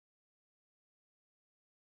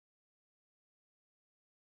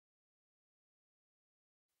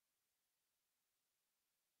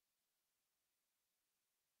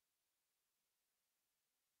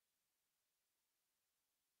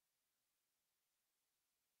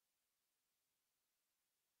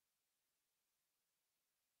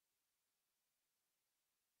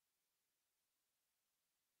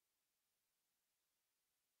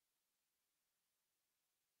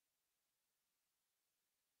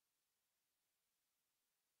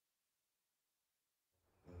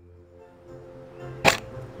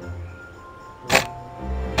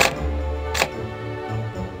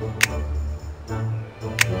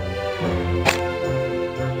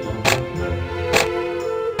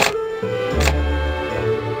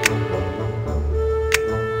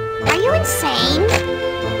insane?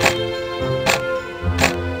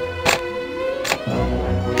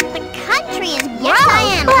 The country is growing. Yes, I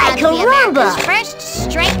am proud to be America's first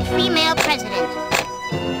straight female president.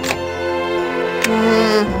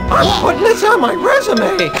 I'm putting this on my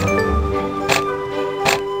resume.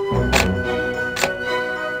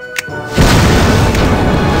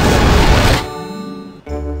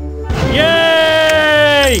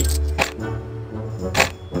 Yay!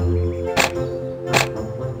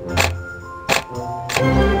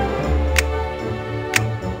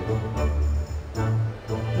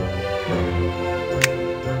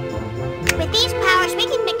 With these powers, we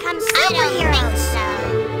can become superheroes.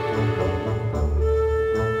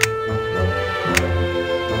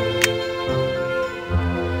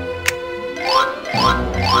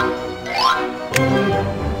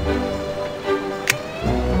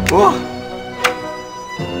 Oh.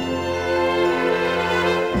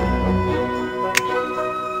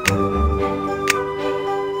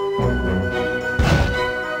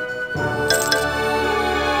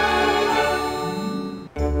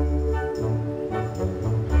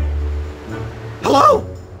 Hello?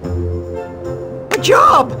 A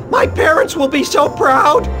job! My parents will be so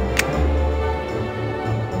proud!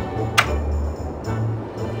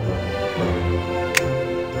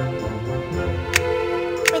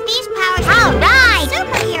 With these powers, all right,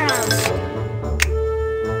 superheroes.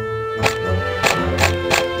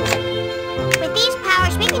 With these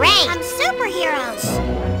powers, we can become superheroes.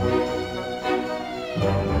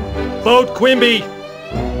 Vote Quimby!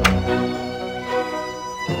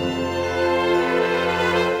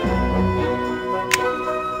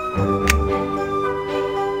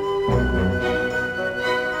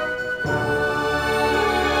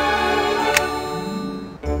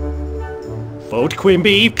 Vote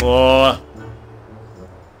Quimby for...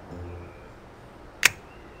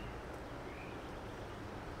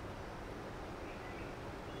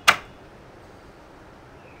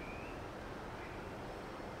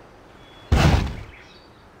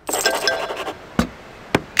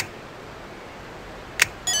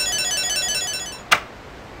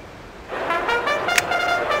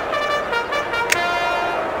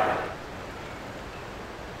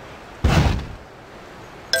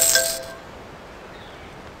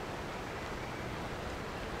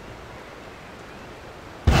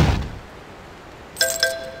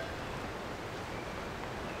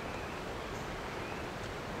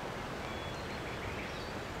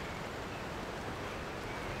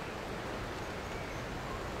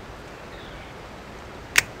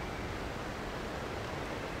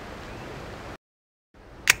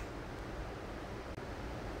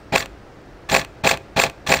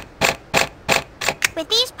 With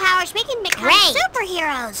these powers, we can become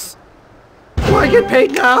superheroes. Do I get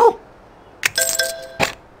paid now?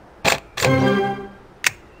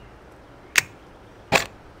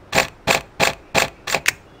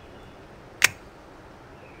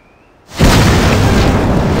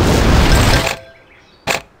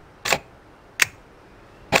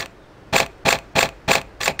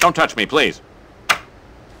 Don't touch me, please.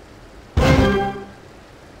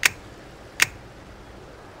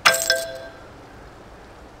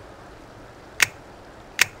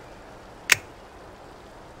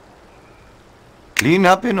 Clean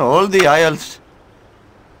up in all the aisles.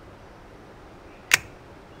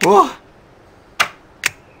 Oh!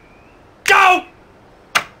 Go!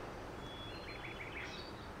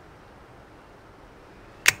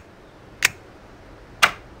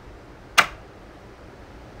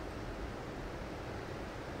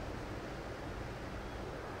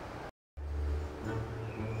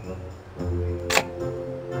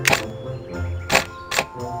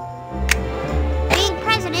 Being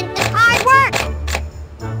president is hard work.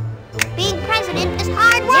 Being president is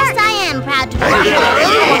hard work. Yes, I am proud to be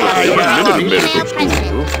female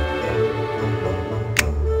president.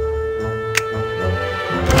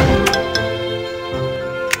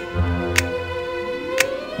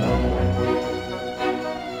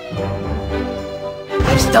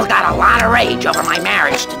 I've still got a lot of rage over my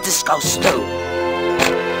marriage to Disco Stew.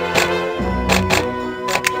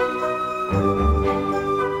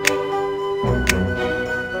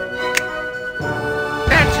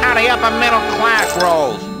 That's how the upper middle class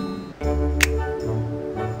rolls.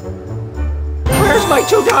 Where's my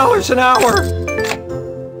 $2 an hour?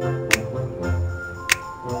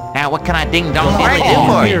 Now what can I ding-dong diddly do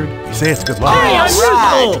for you? You say it's good luck. Hey,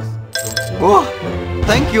 Right. Oh,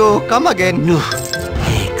 thank you. Come again.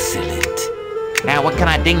 Excellent. Now what can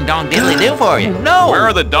I ding-dong diddly do for you? No! Where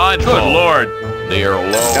are the Dodge Good balls? Lord. They're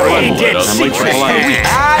low. Brain dead secret,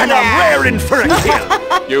 and I'm raring for a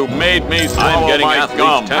kill. You made me swallow my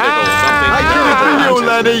gum.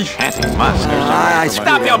 Lenny. Chanting monsters.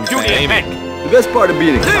 Stop your beauty event. The best part of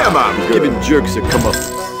being a cop is giving jerks a come up.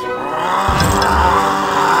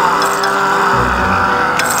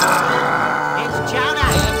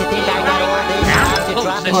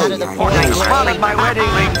 I swallowed my wedding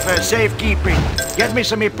ring for safekeeping. Get me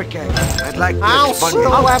some ipecac. I'd like to expunge it.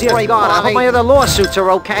 Oh, dear God, I hope my other lawsuits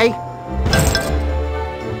are okay.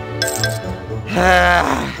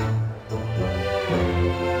 Yeah!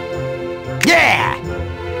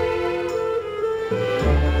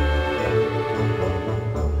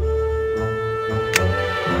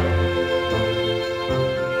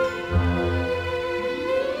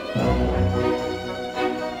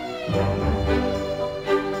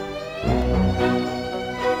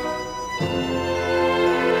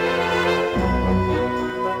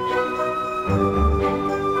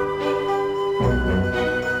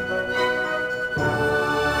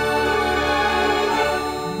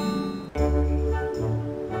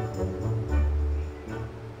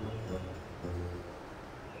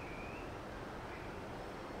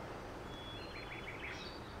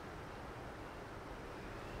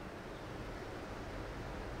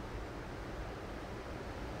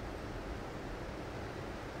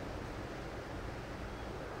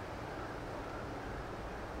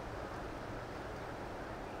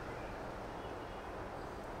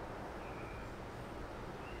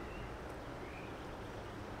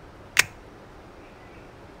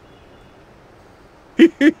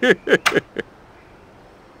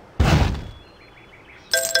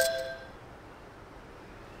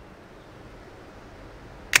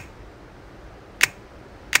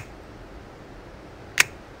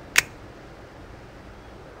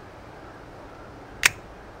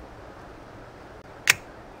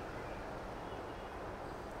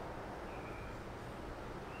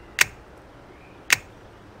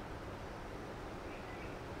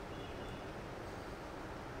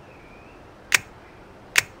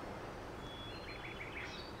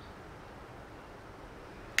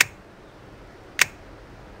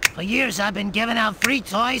 For years I've been giving out free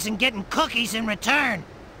toys and getting cookies in return.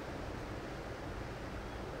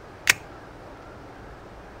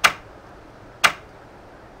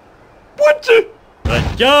 What the?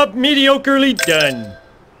 A job mediocrely done.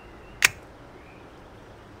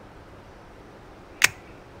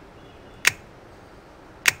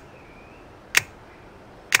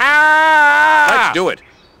 Let's do it.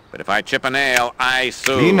 But if I chip a nail, I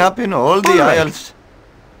sue. Clean up in all the aisles.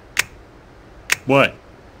 What?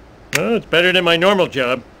 Well, it's better than my normal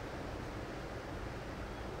job.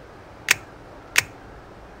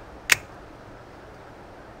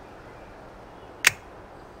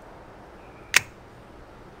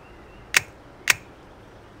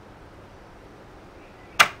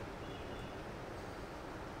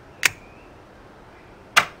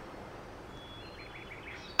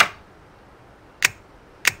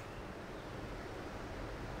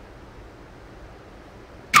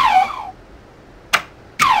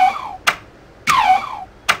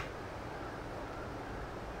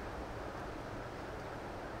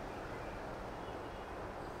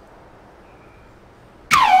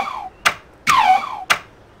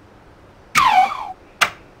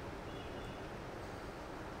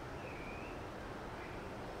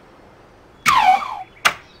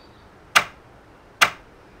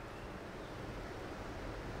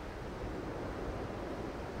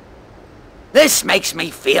 This makes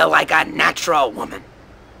me feel like a natural woman.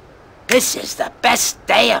 This is the best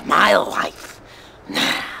day of my life.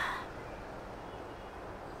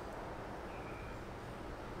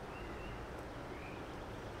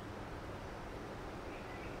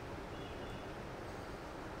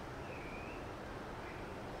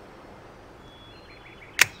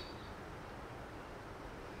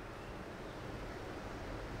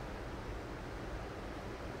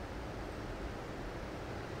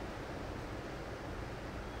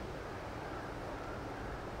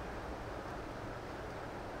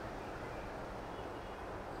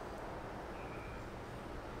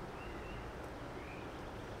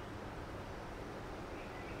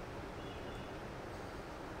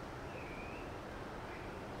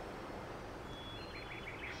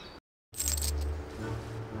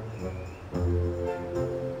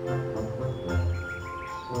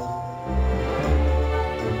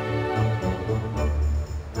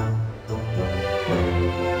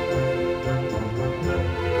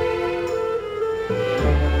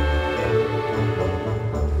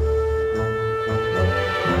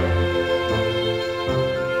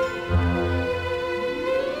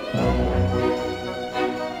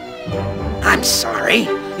 I'm sorry.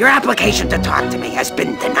 sorry. Your application to talk to me has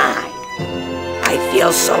been denied. I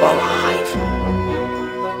feel so alive.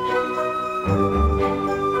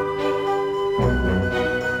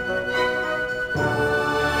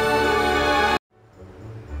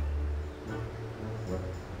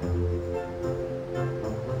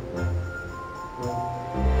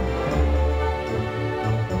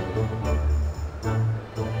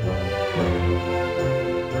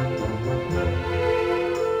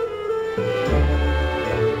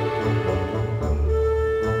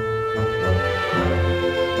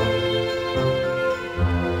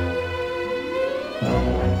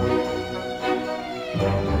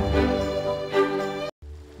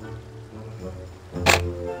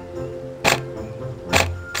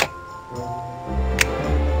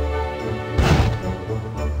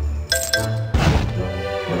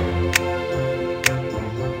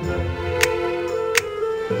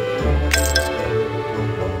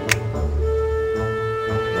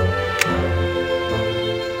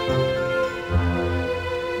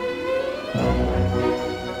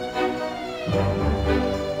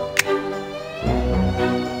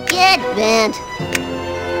 Bent.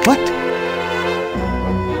 What?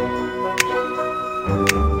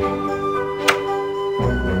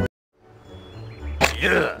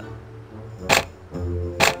 Yeah.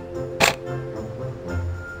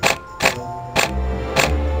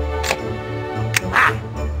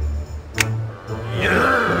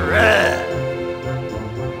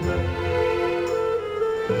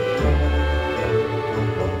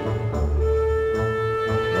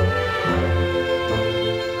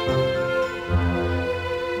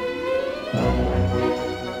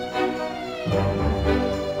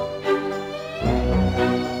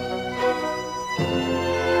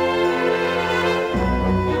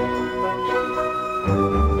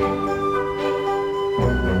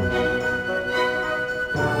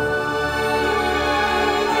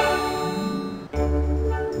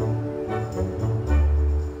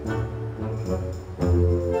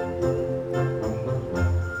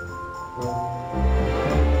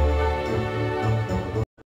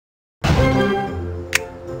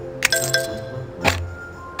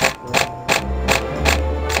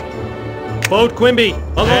 Boat Quimby,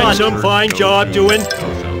 and some fine job doing.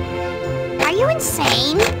 Are you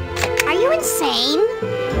insane? Are you insane?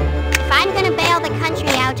 If I'm gonna bail the country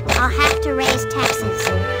out, I'll have to raise taxes.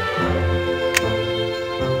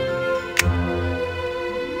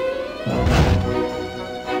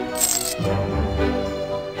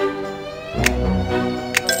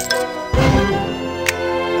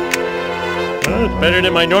 Well, it's better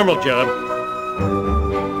than my normal job.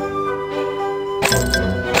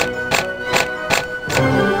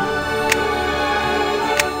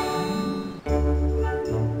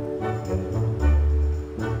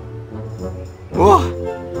 Oh,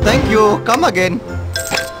 thank you. Come again.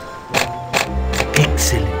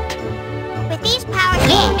 Excellent. With these powers,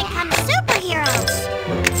 we can become superheroes.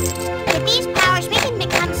 With these powers, we can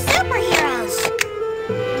become superheroes.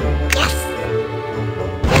 Yes!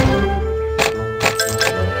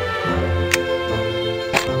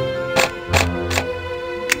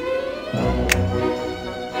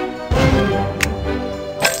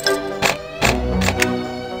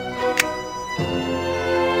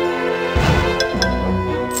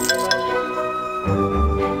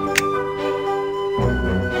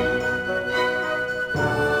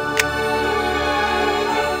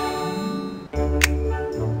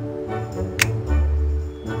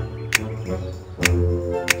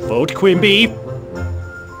 Boat Quimby.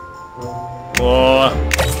 Oh.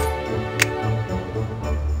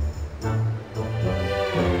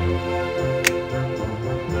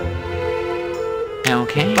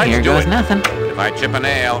 Okay, Let's here do goes it. nothing. If I chip a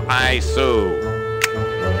nail, I sue.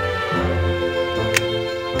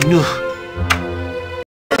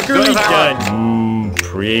 Mercury done.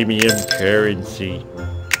 Premium currency.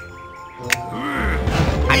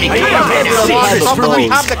 From the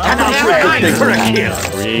top, the cannon for a kill.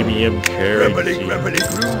 Premium currency.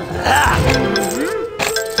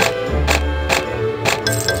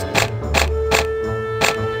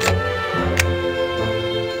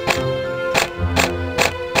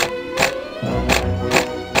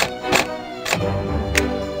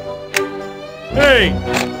 Hey!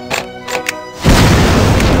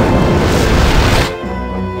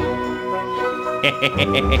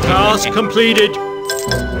 Task completed.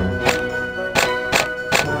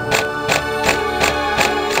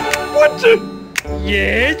 What the?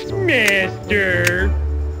 Yes, master.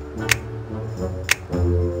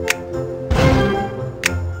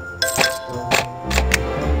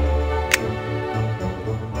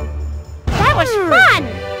 That was fun!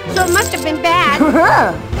 So it must have been bad.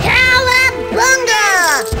 Cowabunga!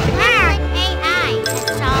 AI has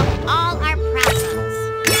solved all our problems.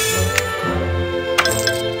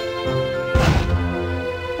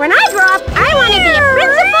 When I grow up, I want to be a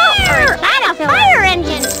principal or a fire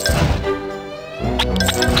engine.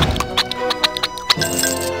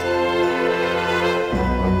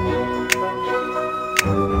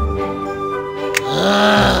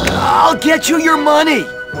 I'll get you your money.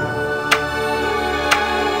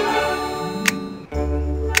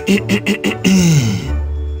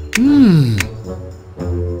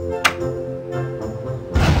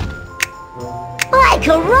 Ay,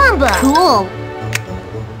 caramba! Cool.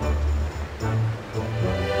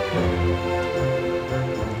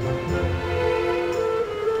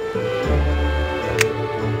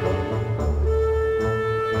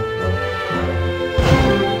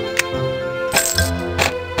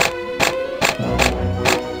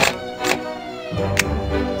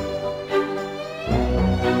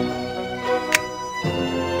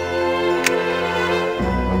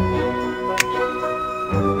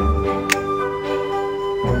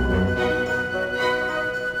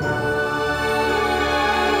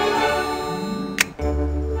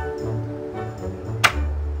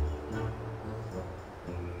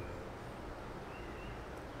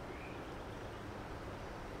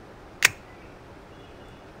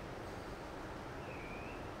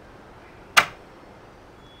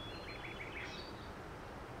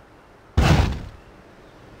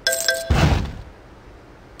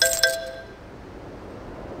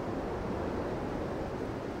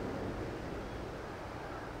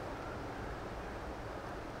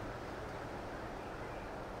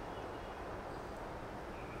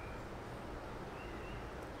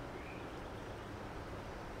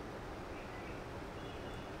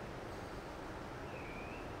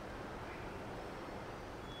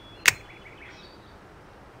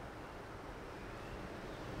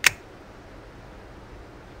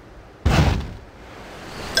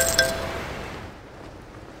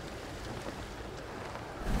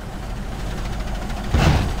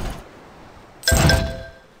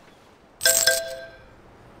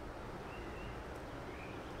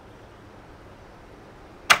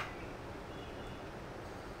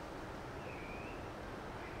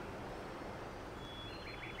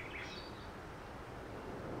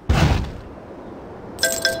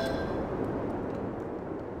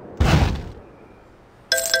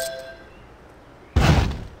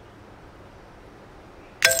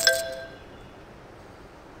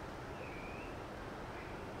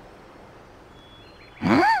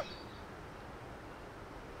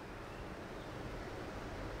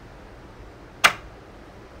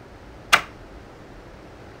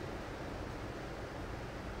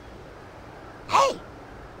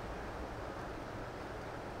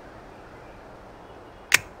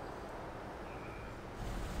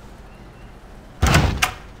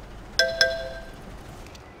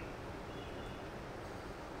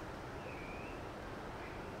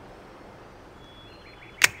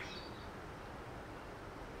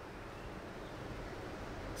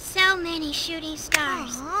 So many shooting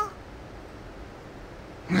stars. Huh?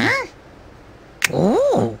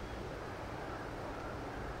 Oh.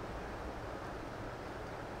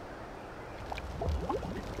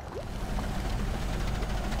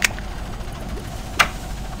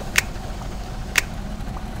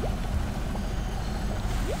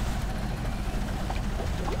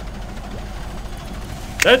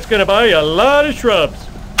 That's gonna buy a lot of shrubs.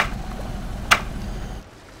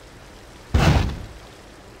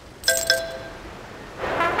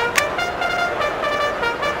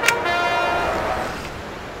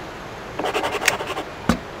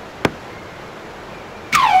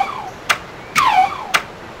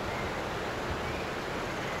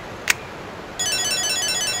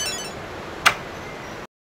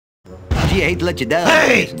 Gee, I hate to let you down.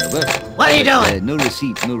 Hey! What are you doing? No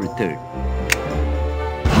receipt, no return.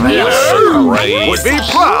 Would be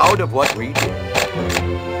proud of what we did.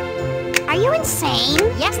 Are you insane?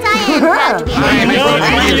 Yes, I am proud to be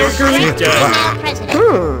president.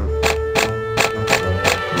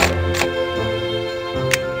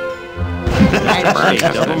 United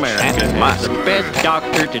States of America has the best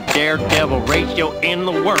doctor to daredevil ratio in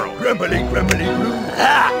the world. Grumbly, grumbly, grumbly.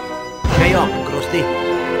 Kayo, Krusty.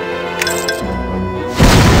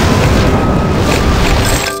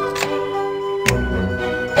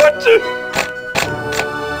 What the?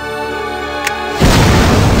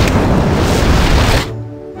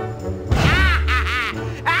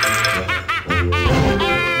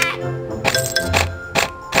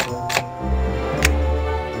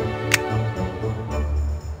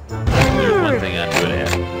 There's one thing I'm good at.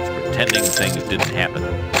 It's pretending things didn't happen.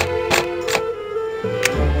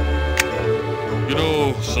 You know,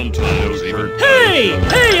 sometimes even... Hey!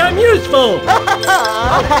 Hey, I'm useful!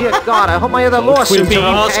 Oh, dear God, I hope my other lawsuits Quippy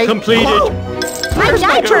are task okay. completed. My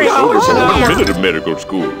diaper is I've been to medical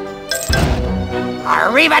school.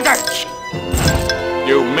 Arrivederci.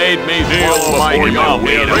 You made me Deal follow my mouth.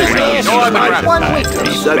 One week.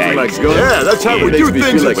 Besides my gun, yeah, that's how we do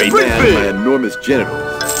things in Springfield. My enormous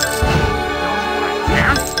genitals.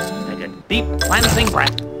 Take a deep cleansing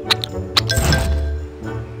breath.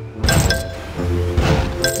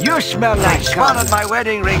 You smell like swallowed my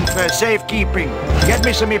wedding ring for safekeeping. Get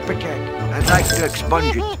me some ipecac. I'd like to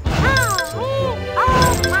expunge it.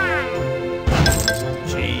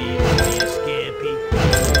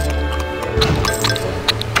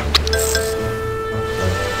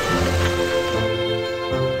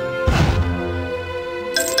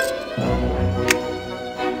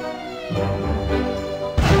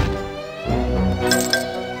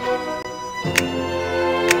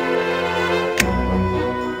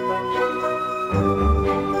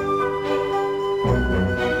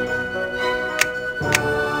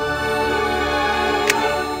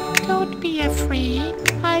 Don't be afraid.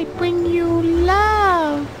 I bring you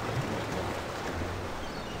love.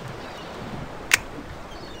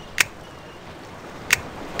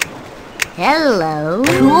 Hello.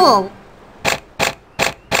 Cool.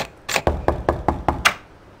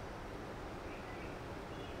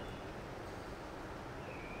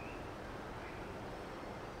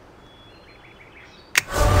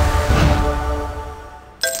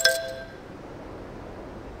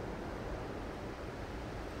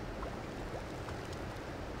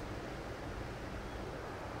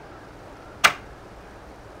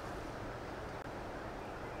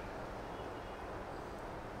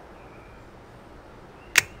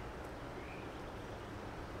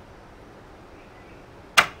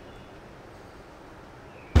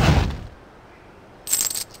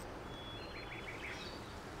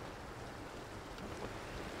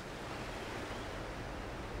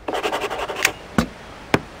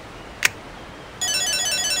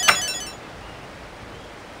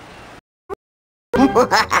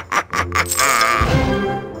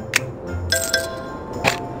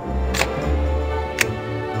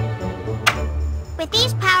 With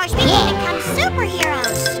these powers, we can become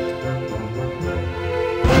superheroes.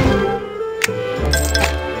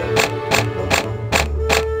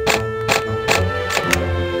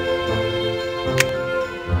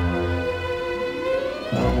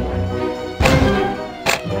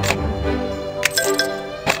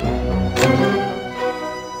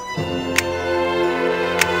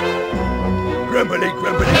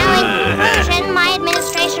 Now, in conclusion, my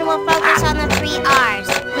administration will focus on the 3 R's.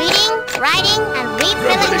 Reading, writing, and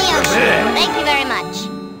refilling the ocean. Thank you very much.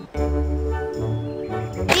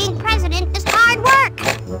 Being president is hard work.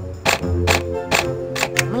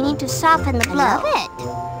 We need to soften the blow. I love it.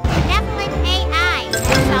 Benevolent AI has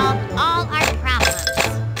solved all our problems.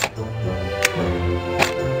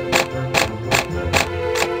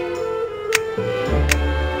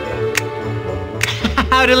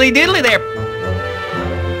 Howdily diddly there.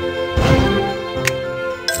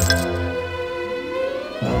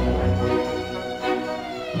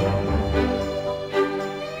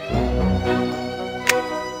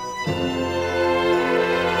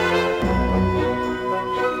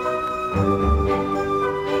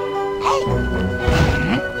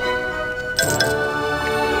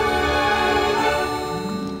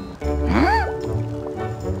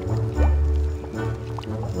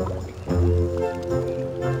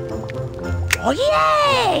 Oh,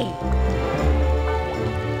 yay!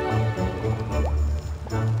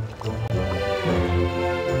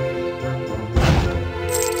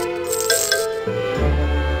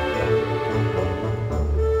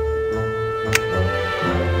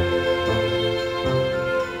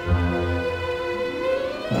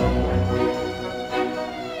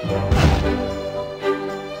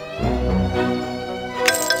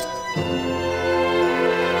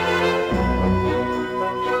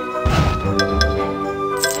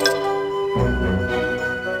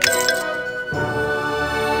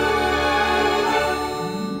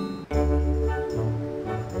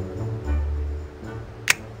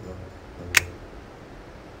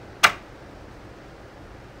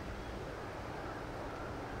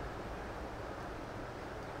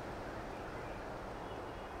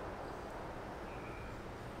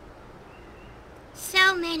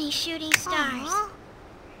 So many shooting stars.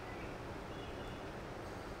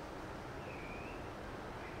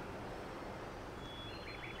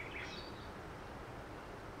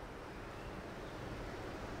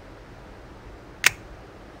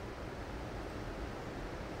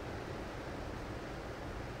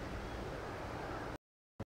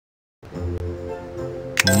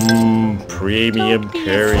 Premium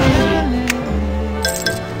currency.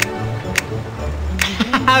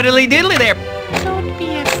 Howdily diddly there. Don't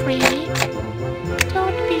be afraid.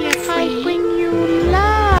 Don't be afraid. I bring you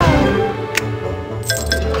love.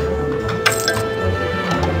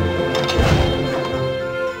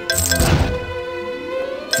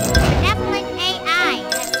 Benevolent AI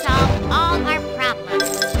has solved all our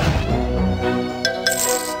problems.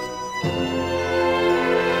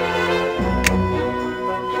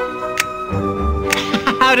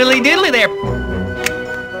 Howdily diddly there.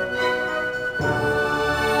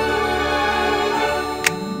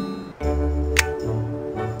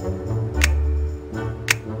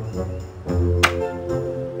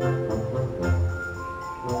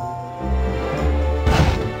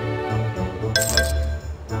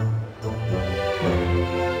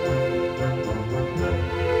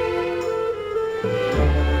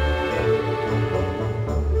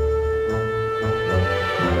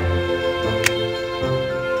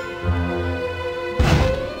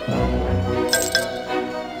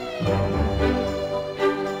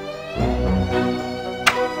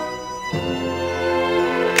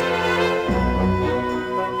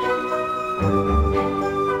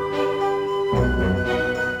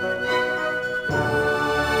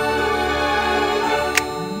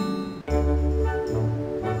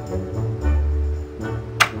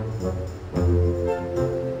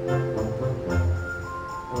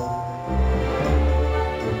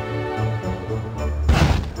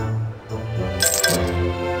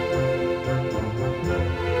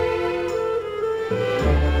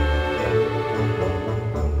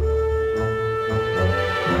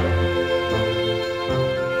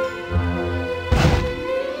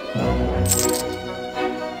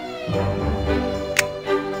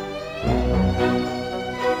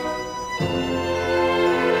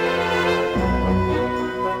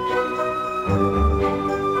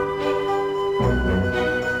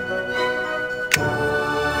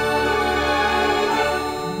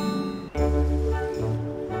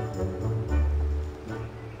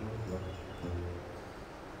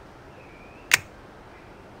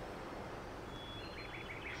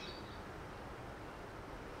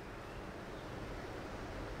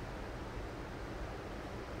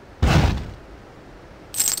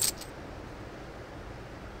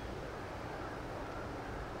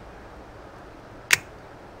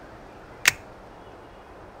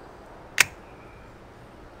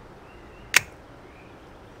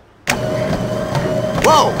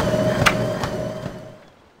 Whoa!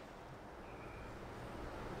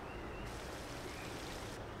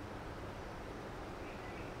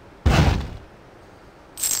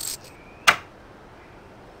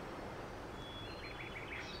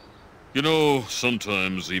 You know,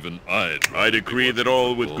 sometimes even I decree that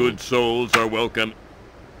all with good souls are welcome.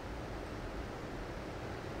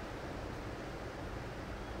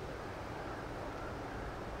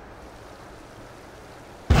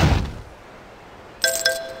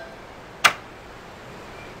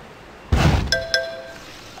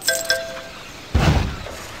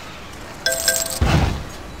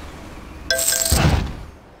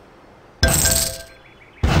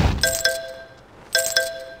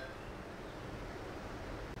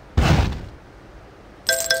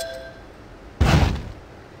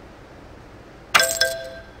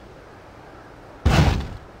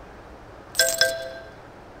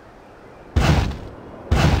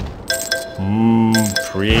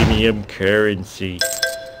 Premium currency.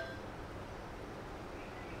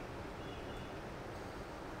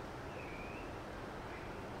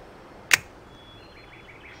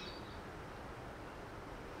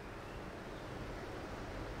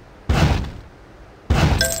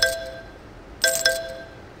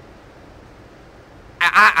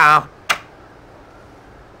 Uh-oh.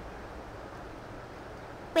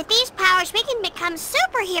 With these powers, we can become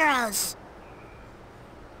superheroes.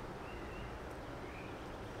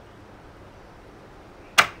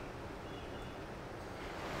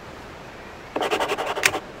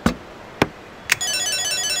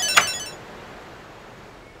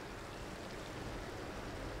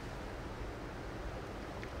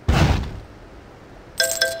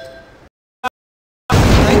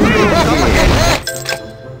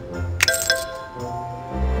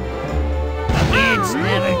 Kids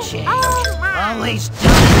never change. Always do.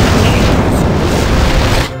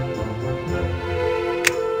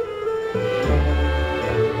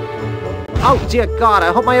 Oh, dear God,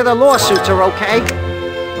 I hope my other lawsuits are okay.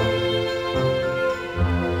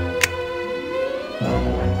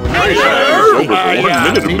 Over 1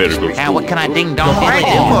 minute of medical Now, school. what can I ding-dong Right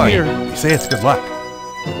here? You say it's good luck.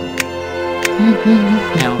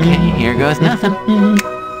 Okay, here goes nothing.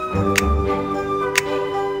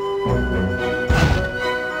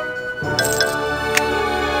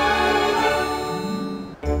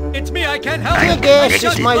 I can't help Big it. ass I is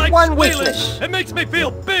just my like one squealing. weakness. It makes me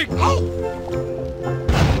feel big.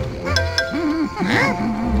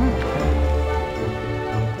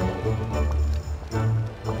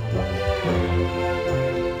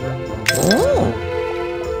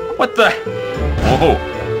 What the? Whoa.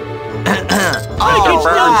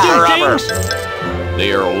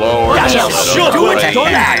 Dear Lord.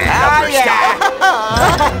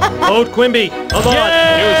 Old Quimby, come on.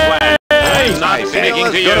 Newsflash. I'm not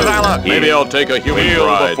speaking to you. Maybe I'll take a human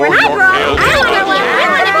ride. We're not wrong. I don't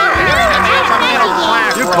know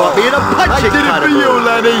what. You caught me in a punching For you,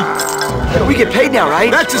 Lenny. We get paid now, right?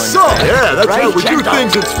 That's a song. Yeah, that's how we do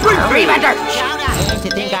things in Springfield. And to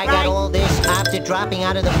think I got all this after dropping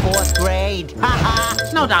out of the 4th grade. Ha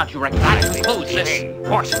ha! No doubt you recognize this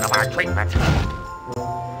portion of our treatment.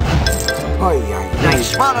 I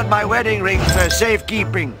swallowed my wedding ring for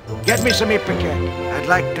safekeeping. Get me some ipecac. I'd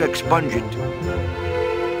like to expunge it.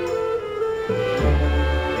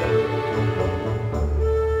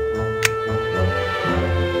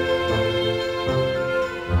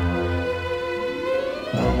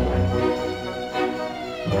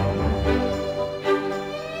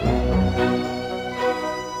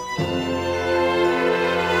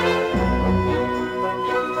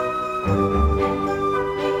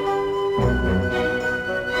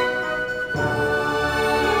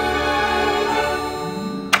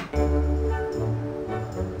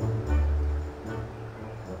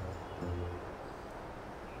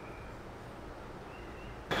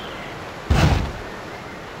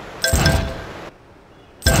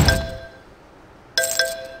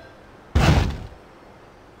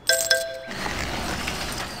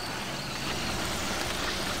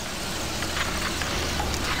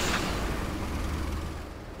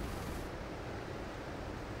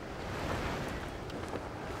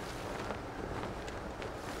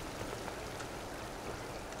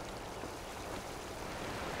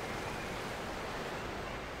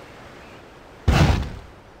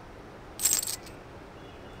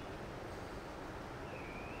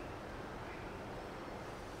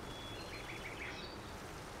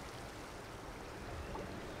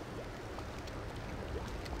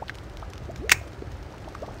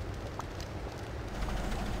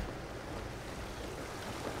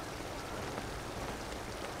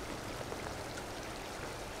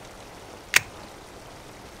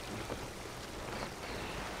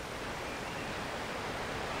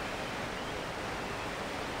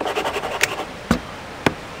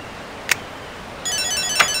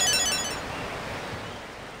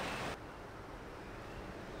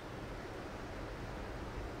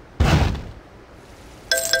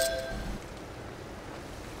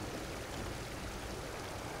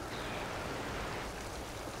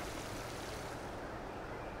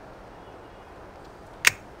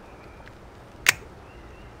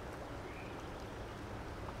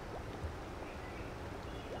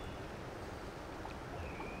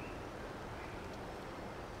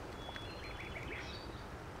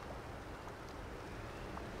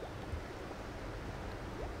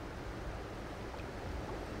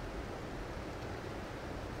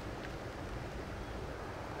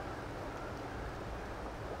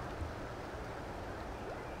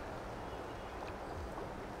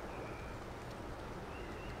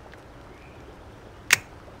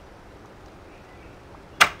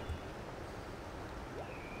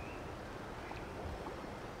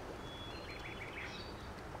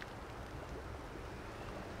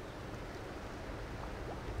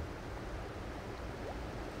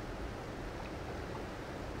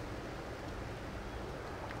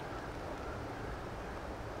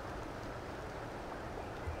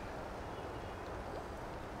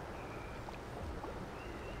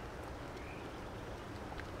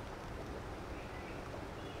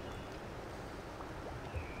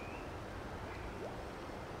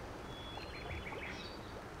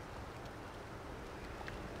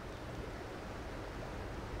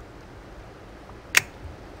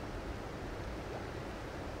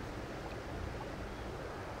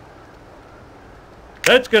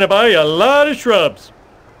 That's gonna buy you a lot of shrubs.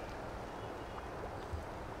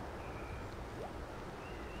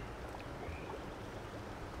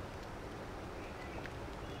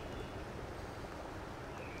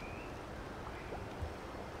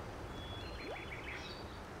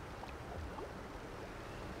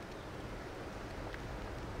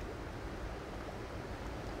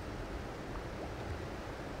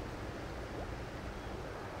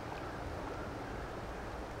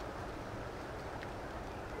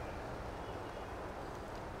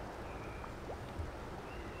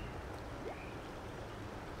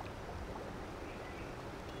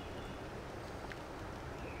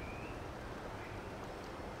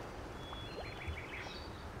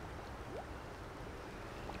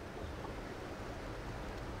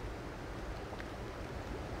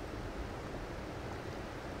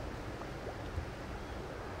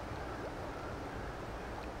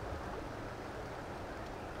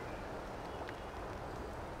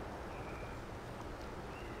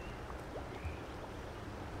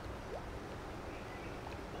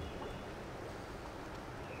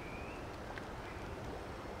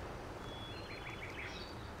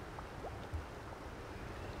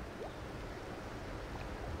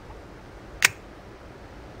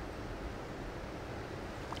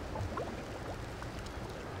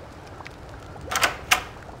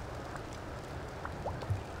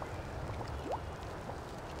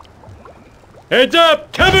 Heads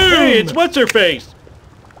up! Kaboom! Hey, it's what's-her-face!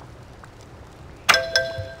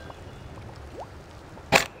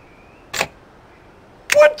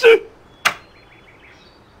 What the?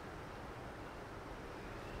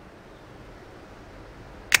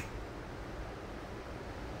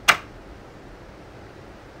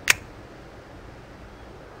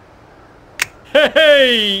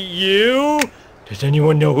 Hey, you! Does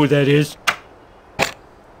anyone know who that is?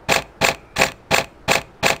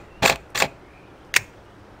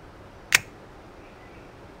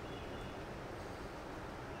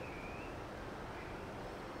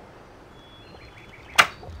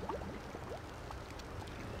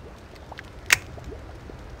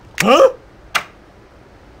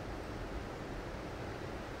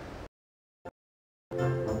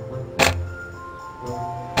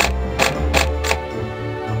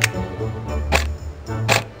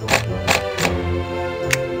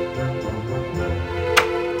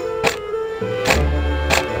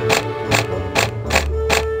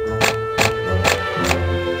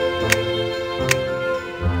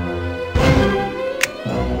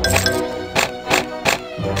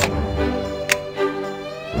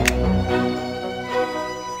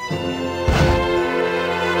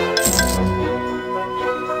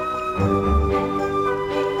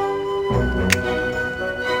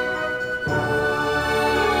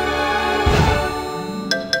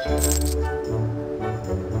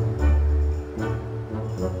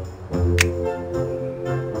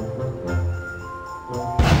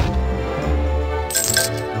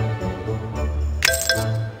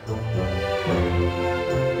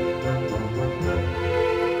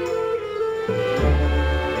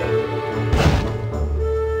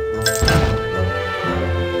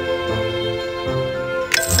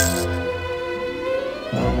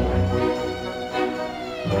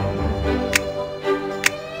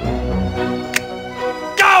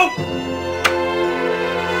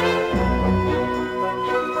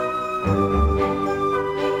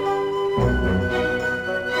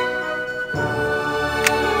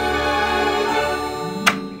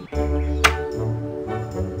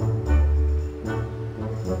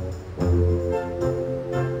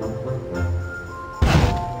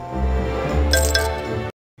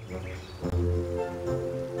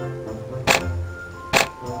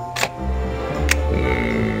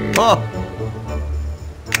 Huh?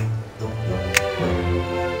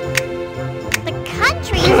 The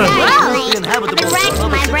country is very I've been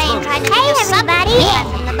racking my brain trying to think of something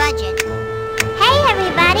from the budget. Hey,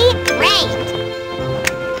 everybody! Great!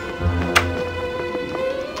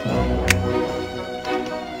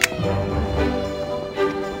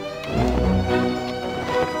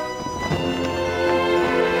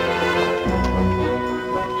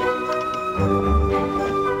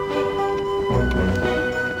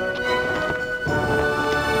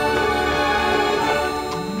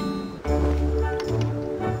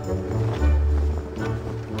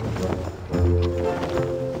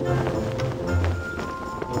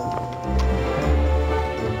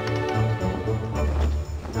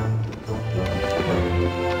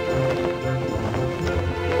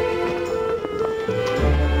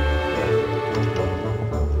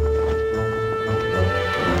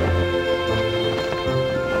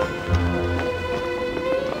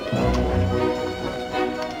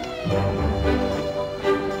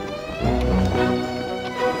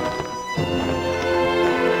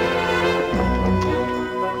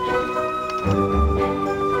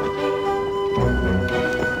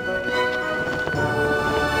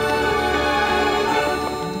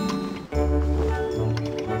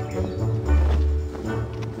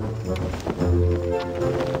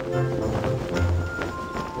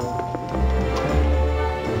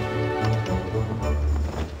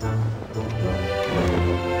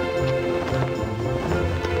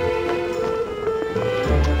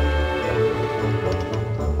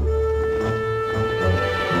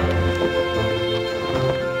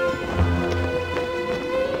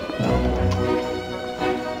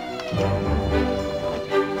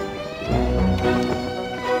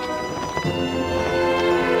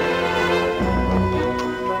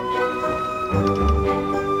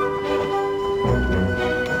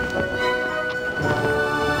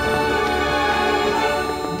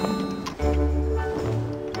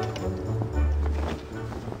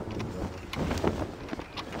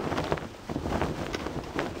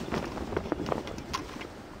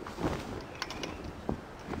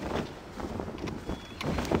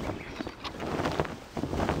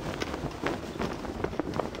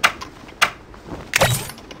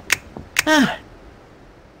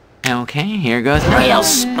 Okay, here goes real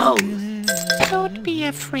smooth. Don't be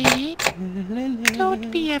afraid.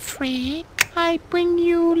 Don't be afraid. I bring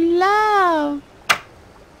you love.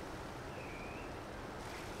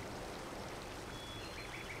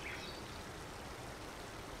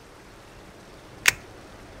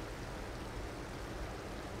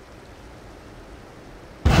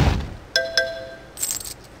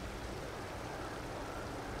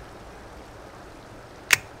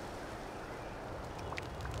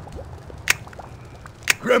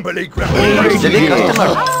 Grumbly, grumbly. City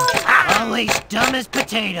customer. Always dumb as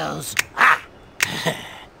potatoes.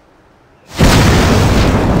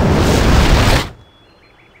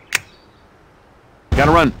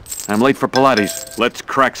 Gotta run. I'm late for Pilates. Let's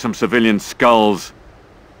crack some civilian skulls.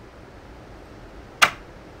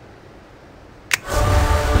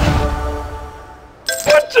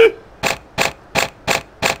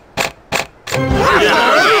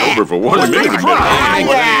 Over for 1 minute.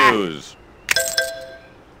 News.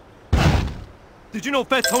 Did you know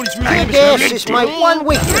Fat Tony's real name is This is my one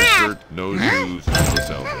weakness. No news, no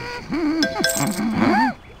salvation.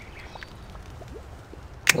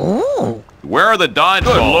 Where are the dodgeballs?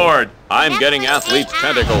 Good Lord, I'm getting athlete's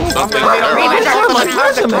tentacles. Something terrible.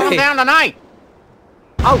 Calm down tonight.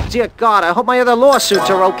 Oh, dear God, I hope my other lawsuits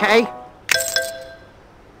are okay.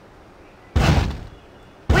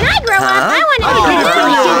 When I grow up, I want to be a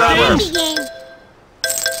video game.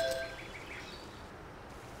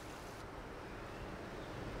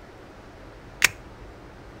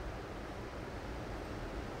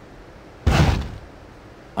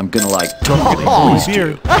 I'm gonna like totally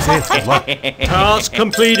Here. Task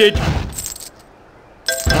completed.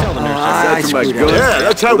 Yeah,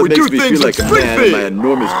 that's how we do things in Springfield. My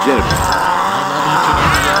enormous genitals.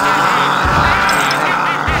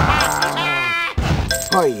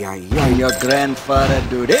 Oh, yeah, your grandfather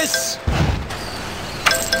do this?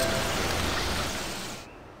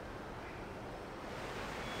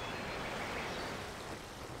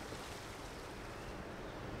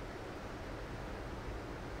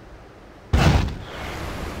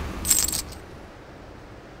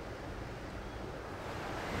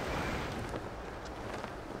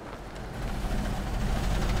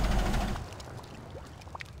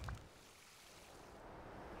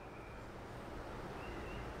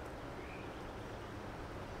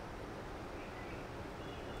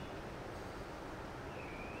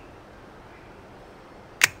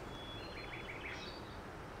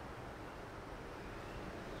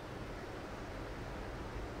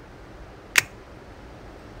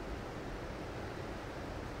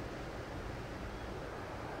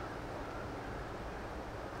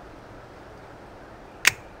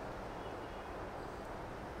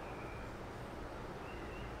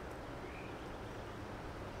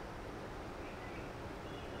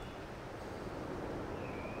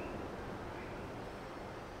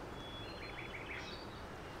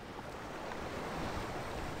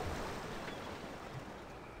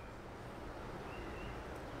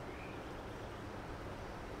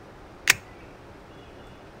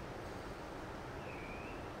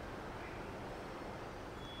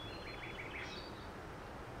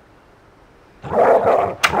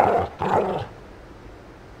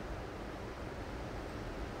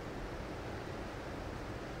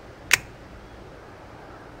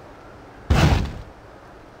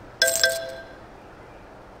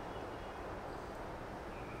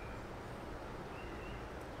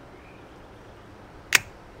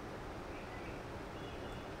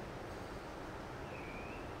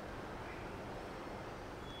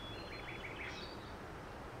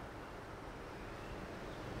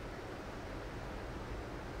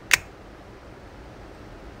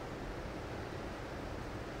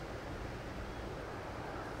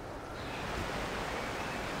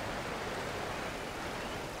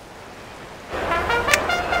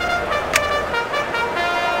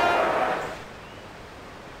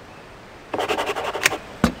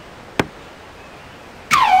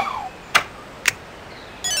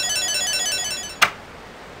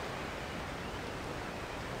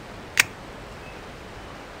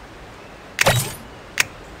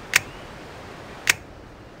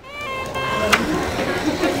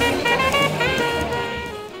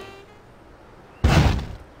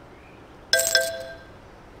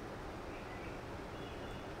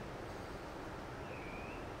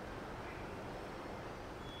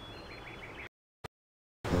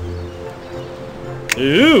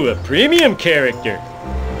 Ooh, a premium character.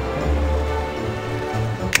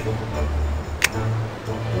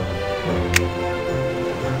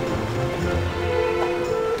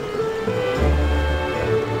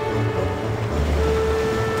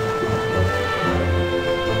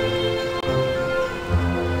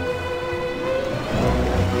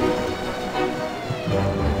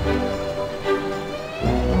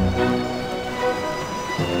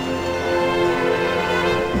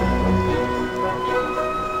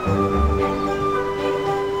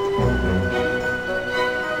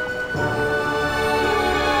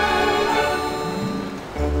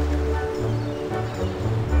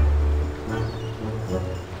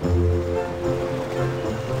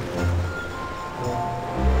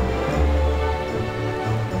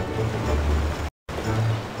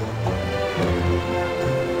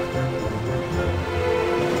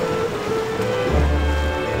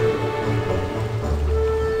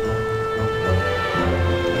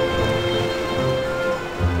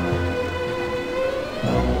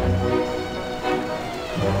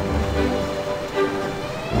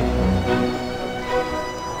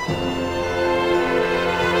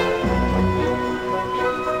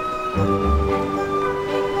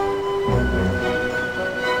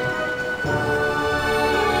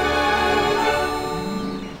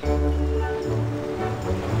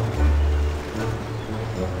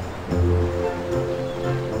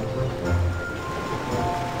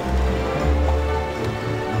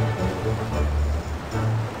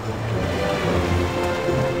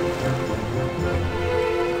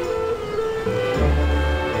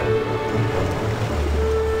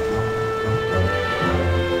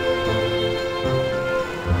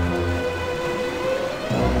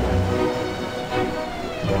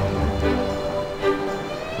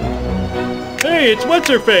 Hey, it's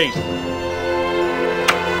What's-Her-Face!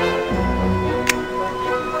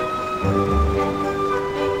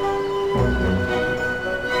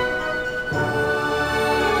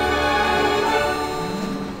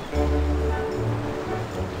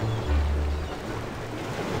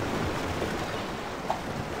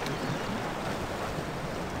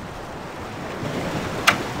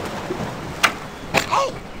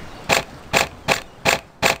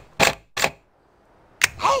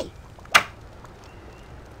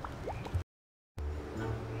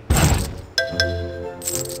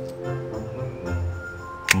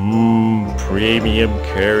 Premium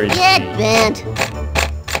currency. Get bent.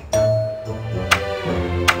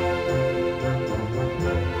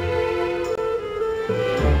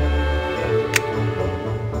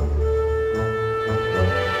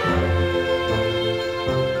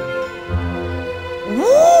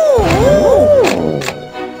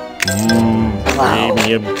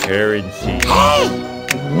 Premium currency. Hey!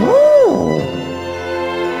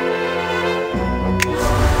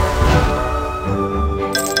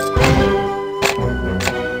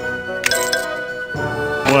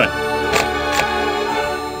 What?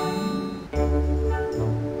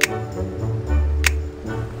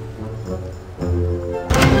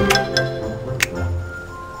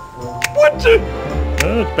 What the?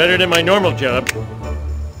 Oh, it's better than my normal job.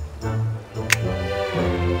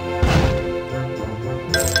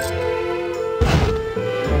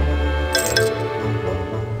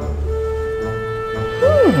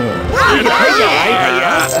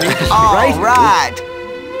 All right.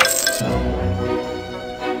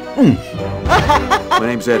 My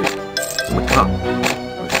name's Eddie. I'm a cop.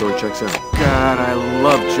 My story checks out. God, I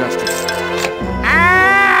love justice.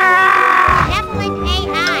 Benevolent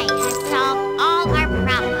AI has solved all our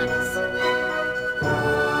problems.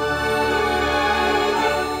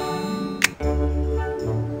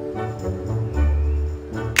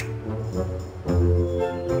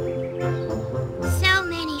 So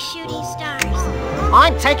many shooting stars.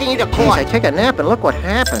 I'm taking you to court. I take a nap and look what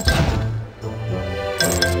happens.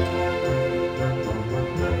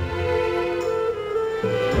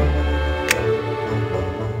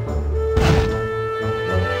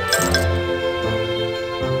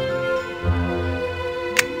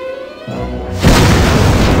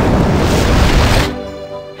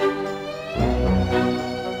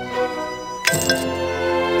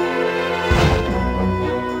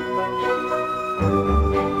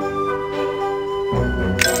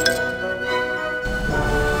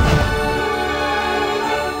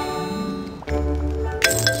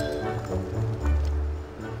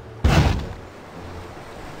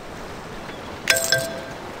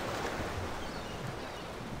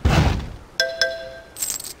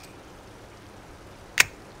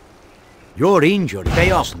 Your injury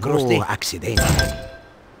was no accident.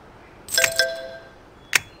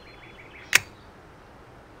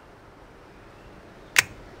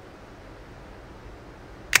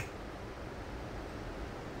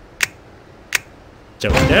 So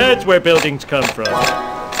that's where buildings come from.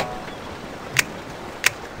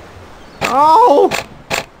 Oh!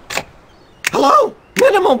 Hello?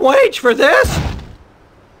 Minimum wage for this?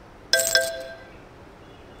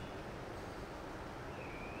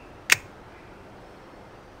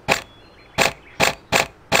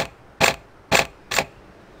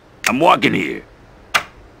 I'm walking here.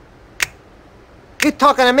 You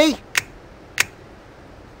talking to me?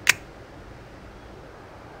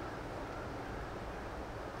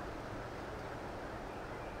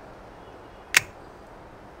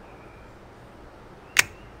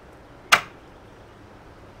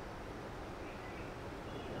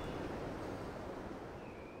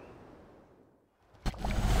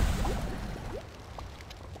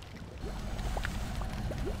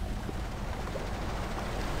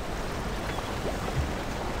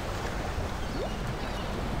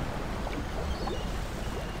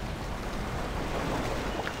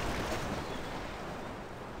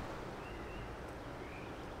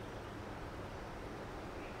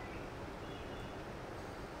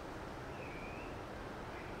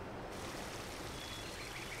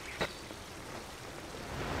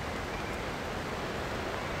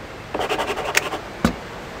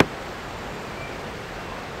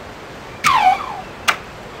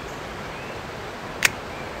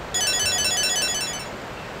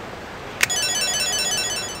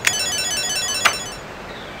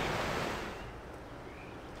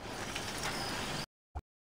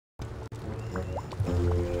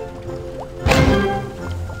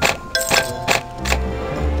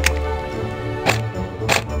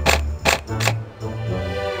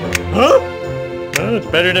 Huh? Oh, it's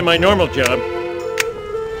better than my normal job.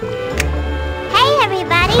 Hey,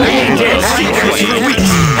 everybody! dead secrets for weeks,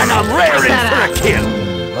 and I'm raring for a kill.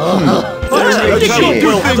 I'm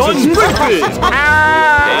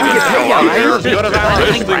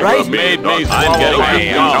getting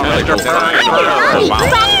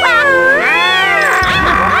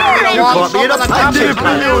You caught me in a punch.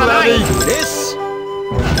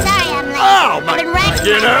 Sorry I'm late. Oh, my I've been racking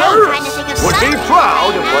dinner my brain trying to think of would be some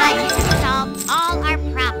proud of way what I can solve all our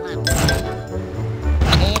problems.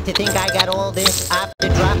 And to think I got all this after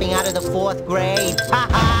dropping out of the 4th grade. Ha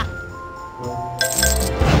ha!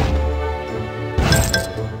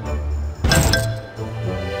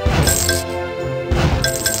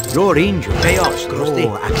 Your angel. Chaos, Krusty.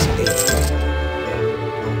 Oh, accident.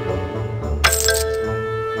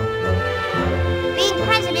 Being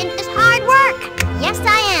president is hard work. Yes,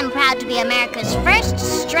 I am proud to be America's first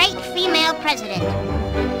straight female president.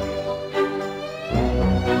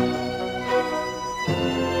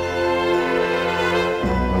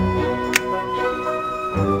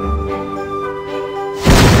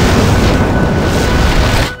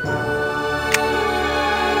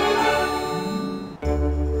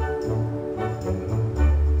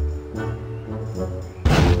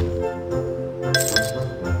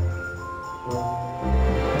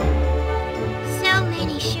 So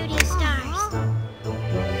many shooting stars.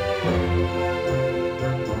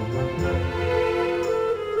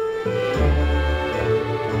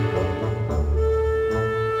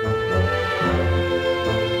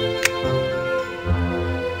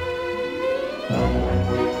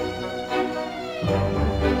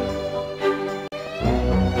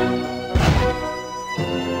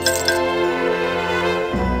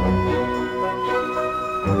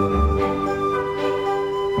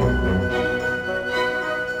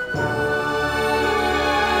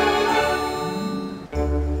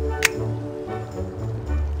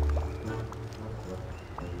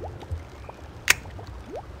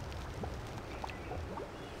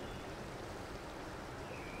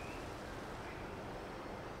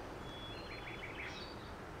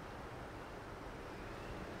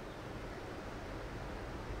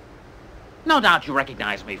 No doubt you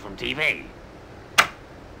recognize me from TV.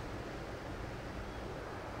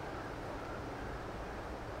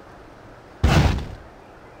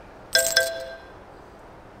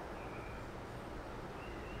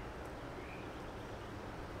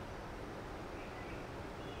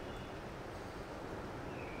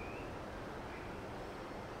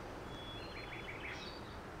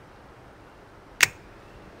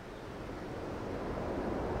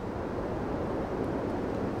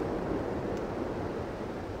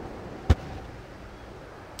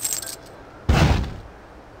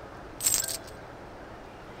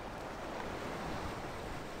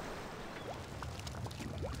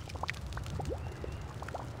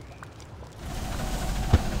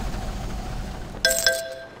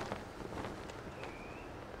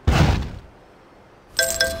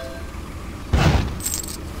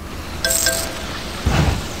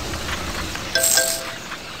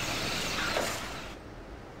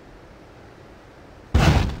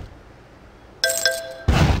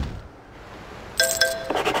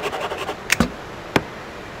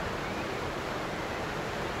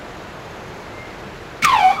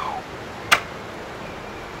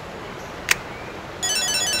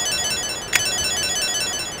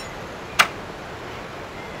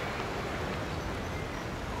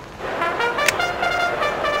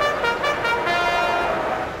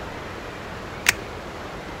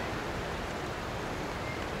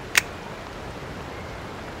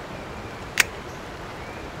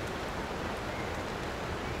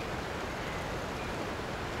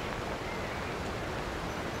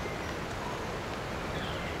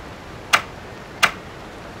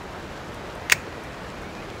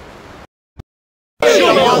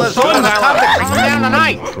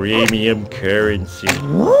 Premium currency.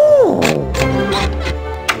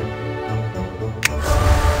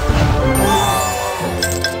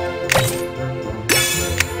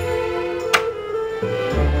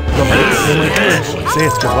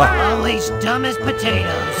 All these dumb as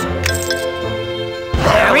potatoes.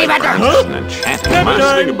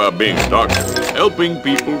 My thing about being a doctor is helping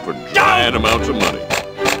people for giant amounts of money.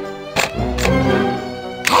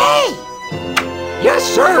 Yes,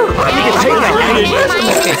 sir!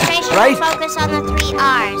 Right? Focus on the 3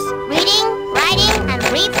 R's. Reading, writing, and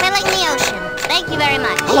refilling the ocean. Thank you very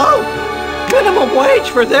much. Hello? Minimum wage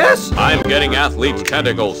for this? I'm getting athlete's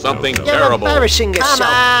tentacles something terrible. Embarrassing yourself. Come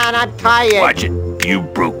on, I'm tired. Watch it. You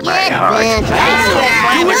broke my heart. I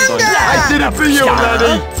did it for you,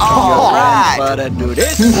 Lenny. All right. Better do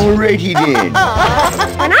this. All right, he did. When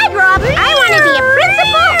I grow up, I want to be a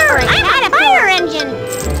principal or a fire engine.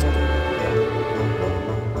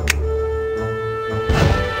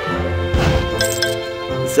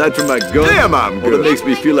 Aside from my gun, damn, I'm good. It makes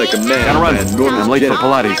me feel like a man. Gotta run. I'm late for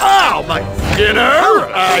Pilates. Oh, my dinner!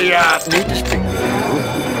 I need to speak to you.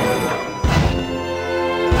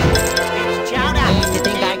 To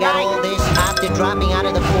think I got all this after dropping out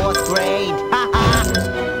of the 4th grade. Ha ha!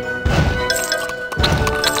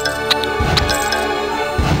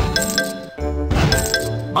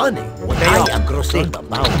 Money? What I am crossing the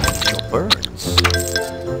mountains to birds.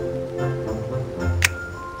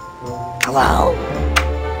 Hello?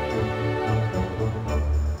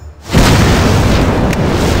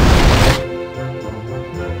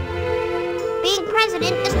 Being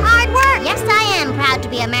president is hard work. Yes, I am proud to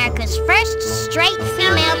be America's first straight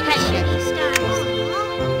female president.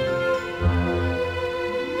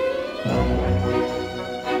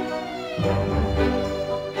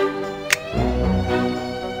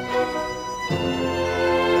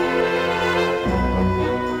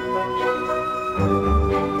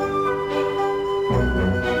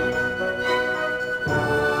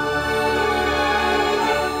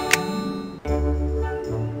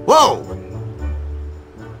 Whoa!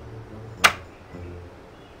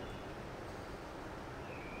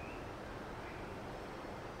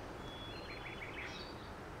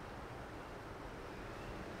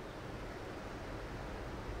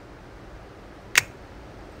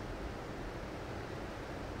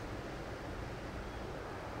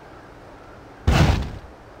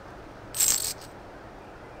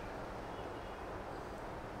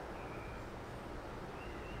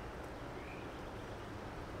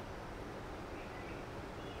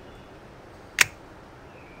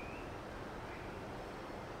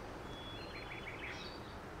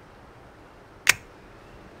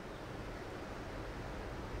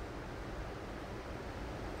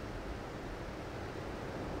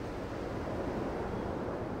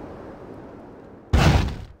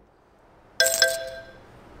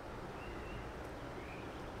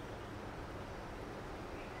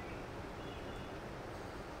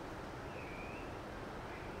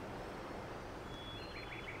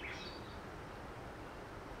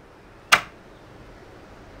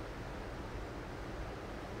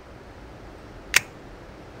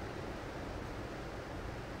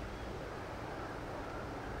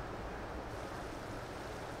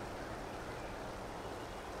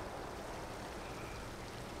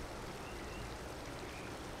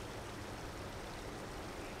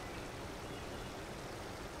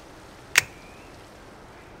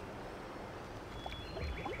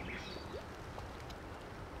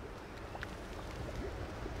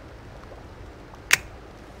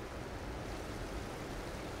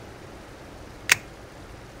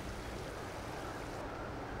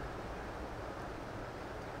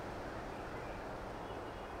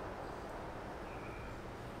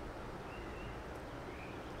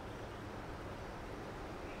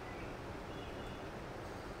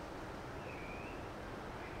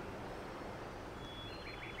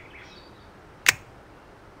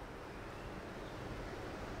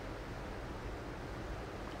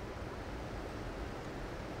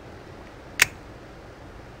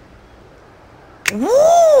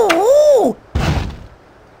 Woo!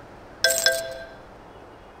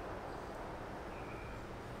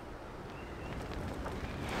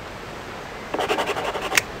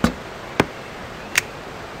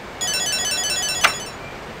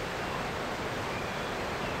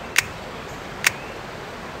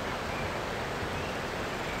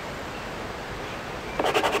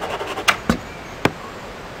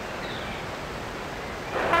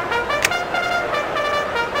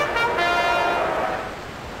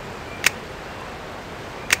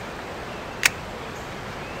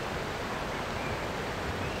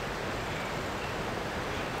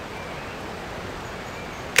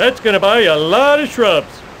 That's gonna buy you a lot of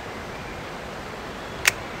shrubs.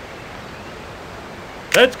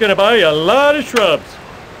 That's gonna buy you a lot of shrubs.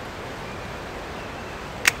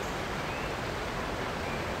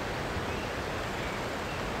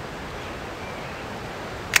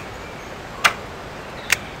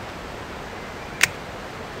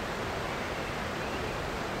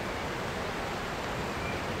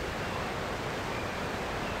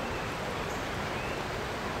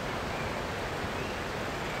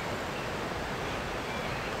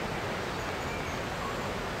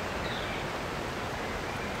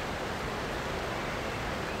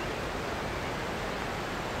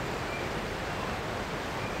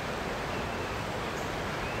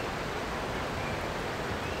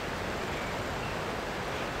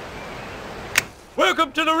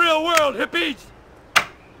 Welcome to the real world, hippies!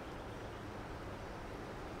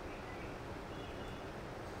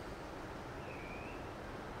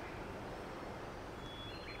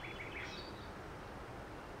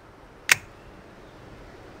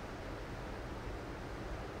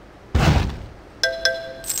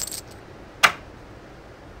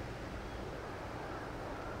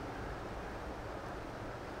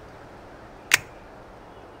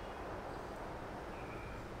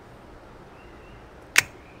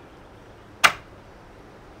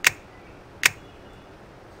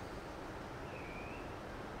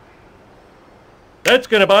 That's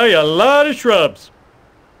gonna buy a lot of shrubs.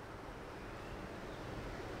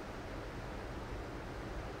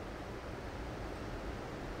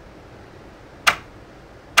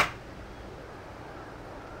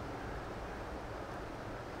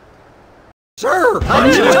 Sir!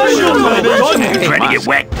 Trying to get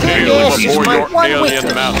wet. Kneel before your alien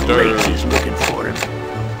master. He's looking for him.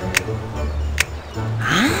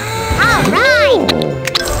 All right!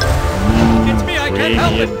 It's me, I can't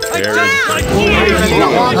help it. I just like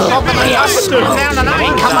Come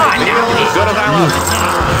on now. Good as our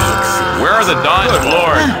Where are the Dons, Good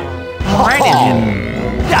Lord?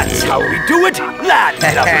 That's how we do it. That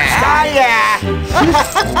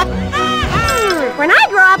When I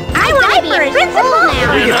grow up, I want to be a principal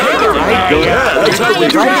now.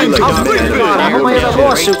 Hopefully the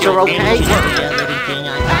lawsuits are okay.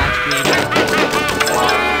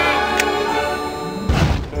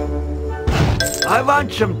 I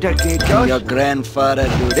want some taquitos. Your grandfather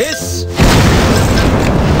do this?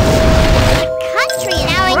 Country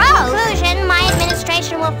now in conclusion, my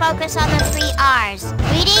administration will focus on the 3 R's.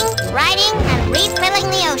 Reading, writing, and refilling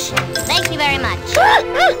the ocean. Thank you very much.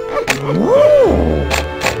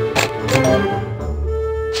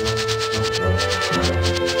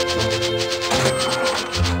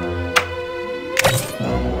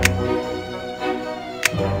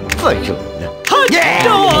 Yeah!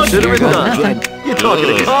 Consider it done. You're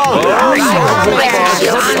talking to Carl.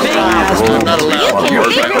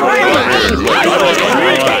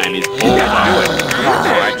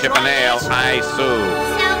 I chip a nail, I sue.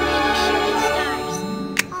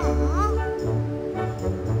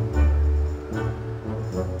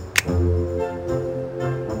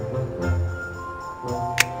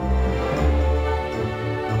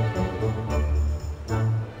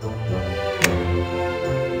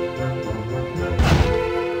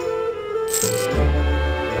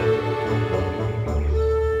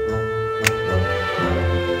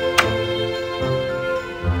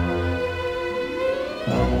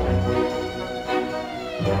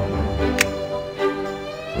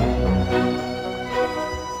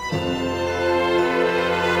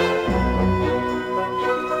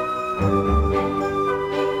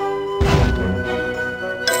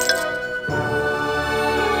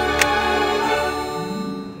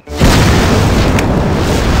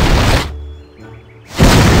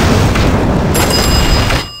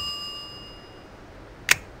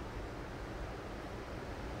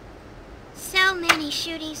 So many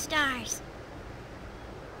shooting stars.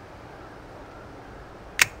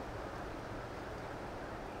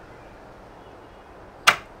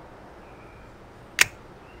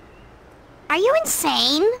 Are you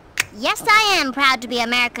insane? Yes, I am proud to be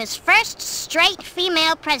America's first straight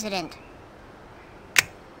female president.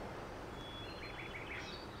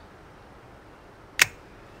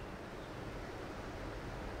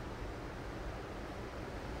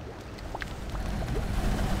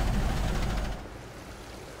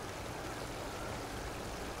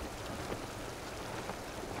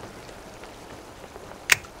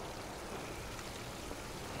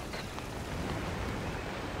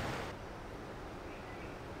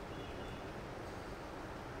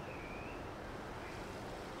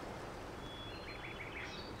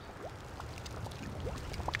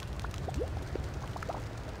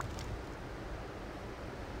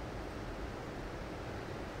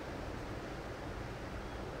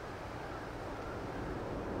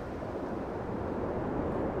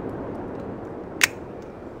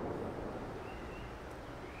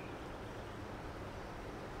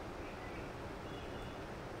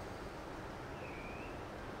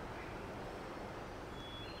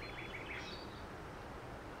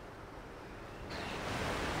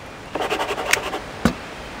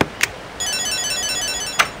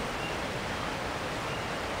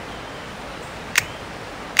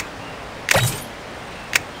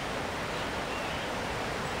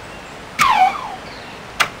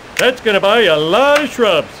 That's gonna buy a lot of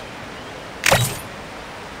shrubs.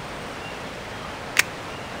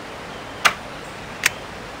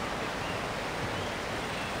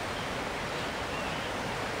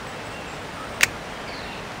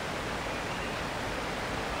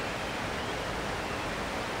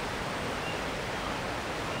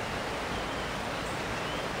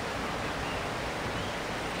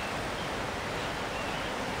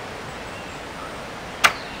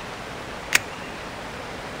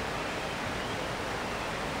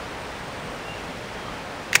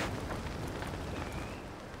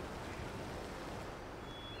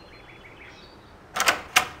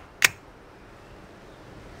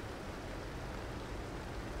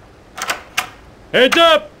 Heads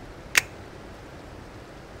up!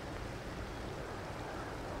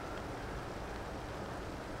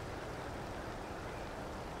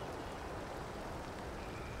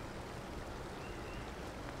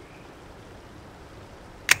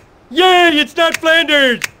 Yay, it's not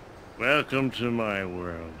Flanders! Welcome to my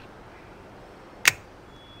world.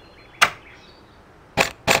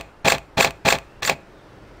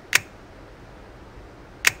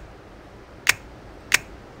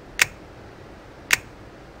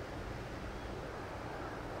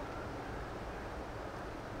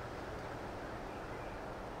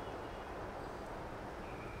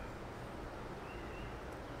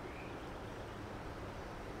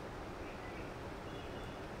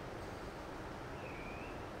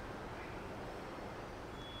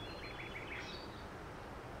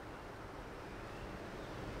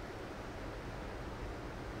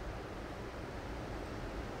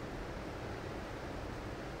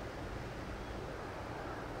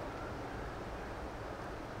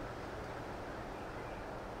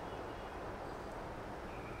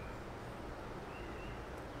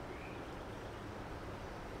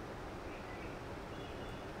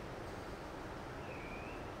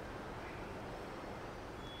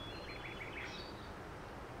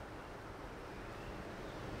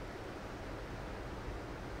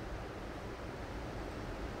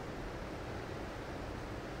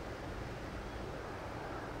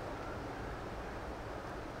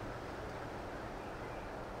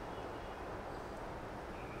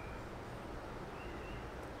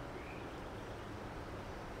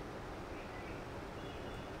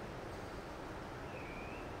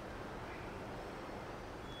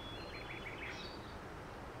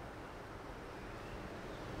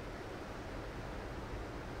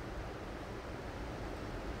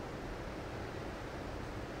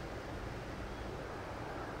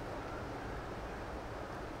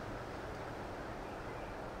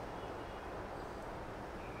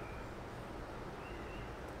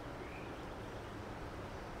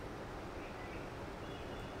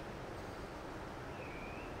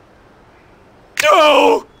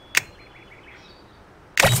 No!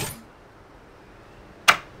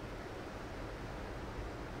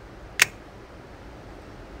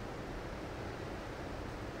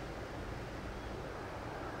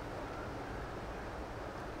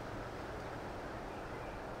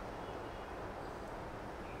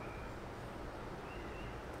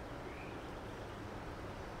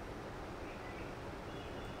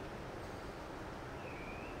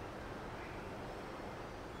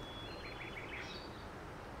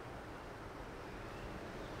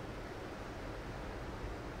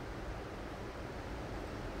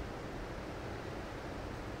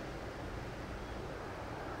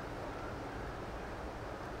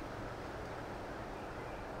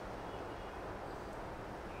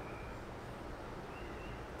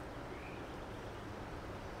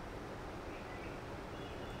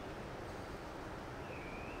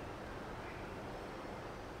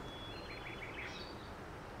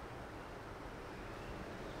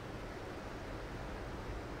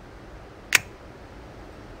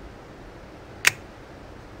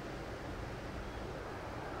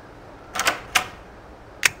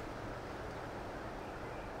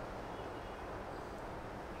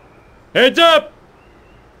 Heads up!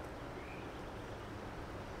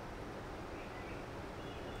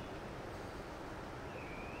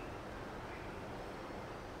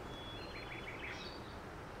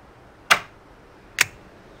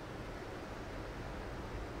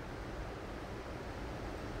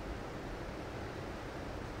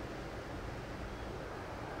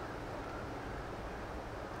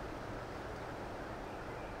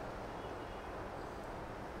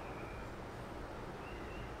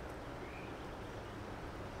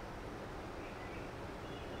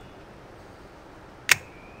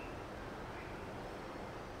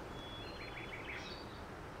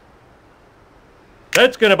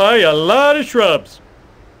 That's gonna buy a lot of shrubs.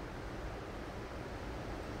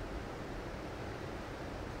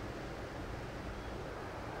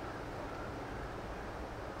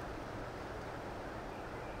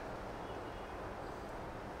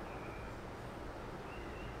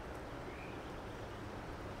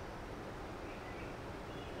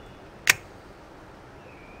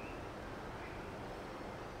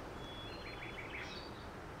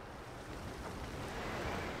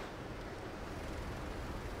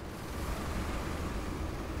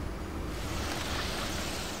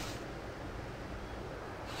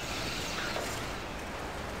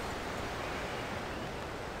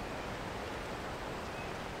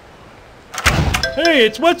 Hey,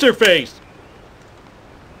 it's what's-her-face!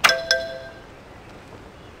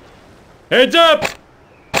 Heads up!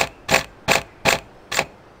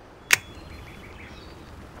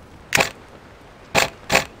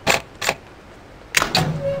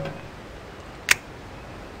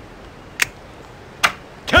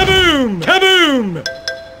 Kaboom! Kaboom!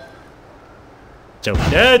 So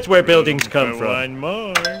that's where buildings come from. One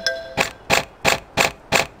more.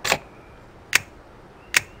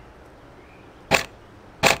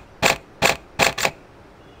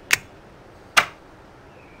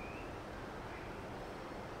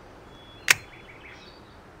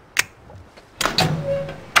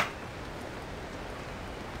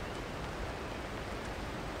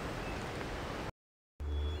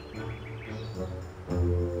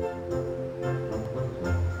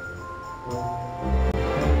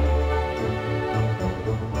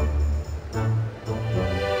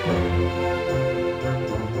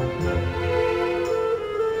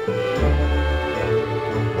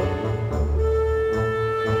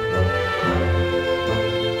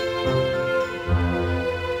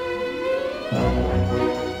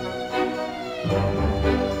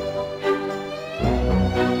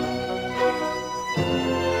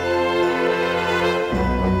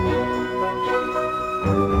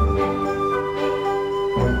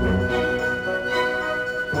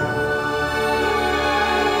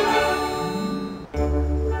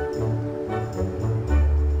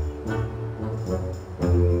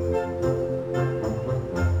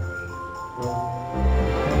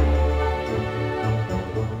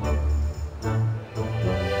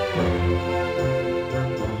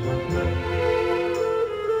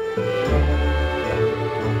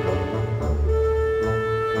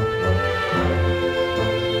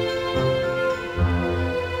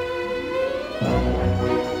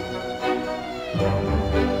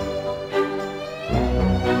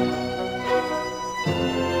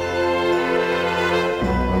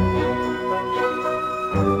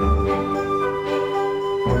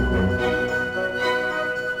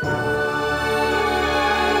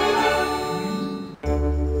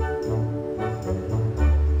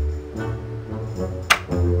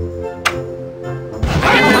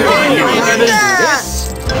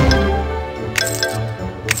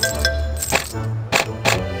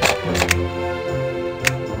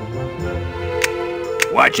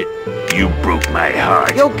 Watch it. You broke my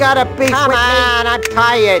heart. You gotta be with me. Come on, I'm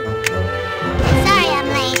tired. Sorry I'm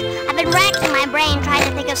late. I've been racking my brain trying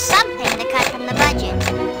to think of something to cut from the budget.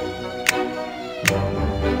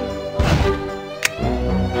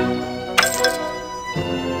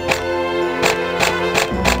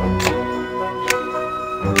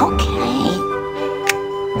 Okay.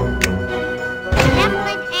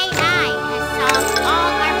 Benevolent AI has solved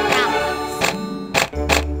all our problems.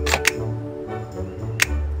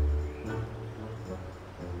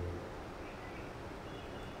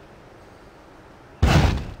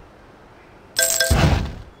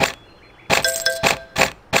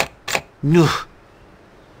 No.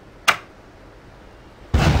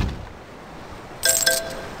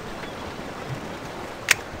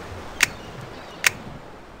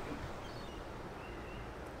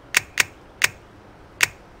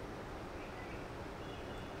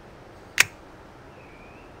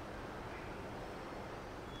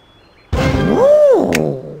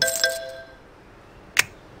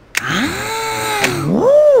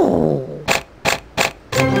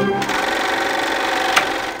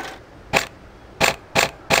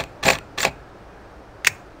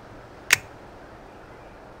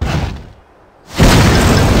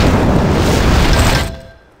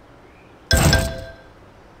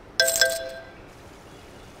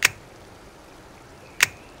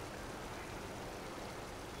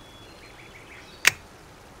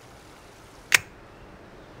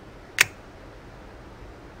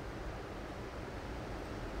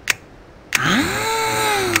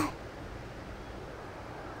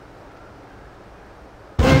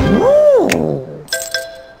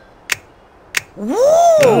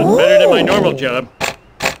 Better than my normal job.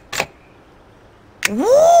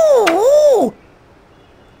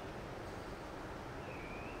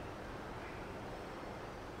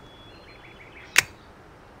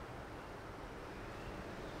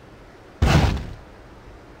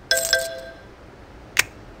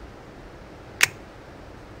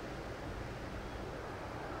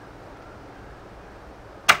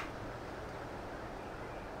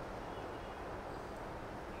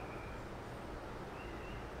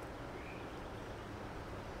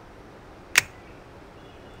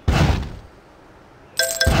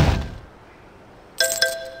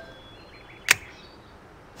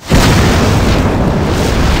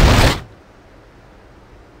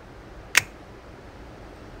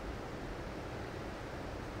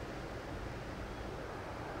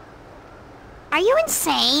 Are you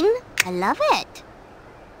insane? I love it.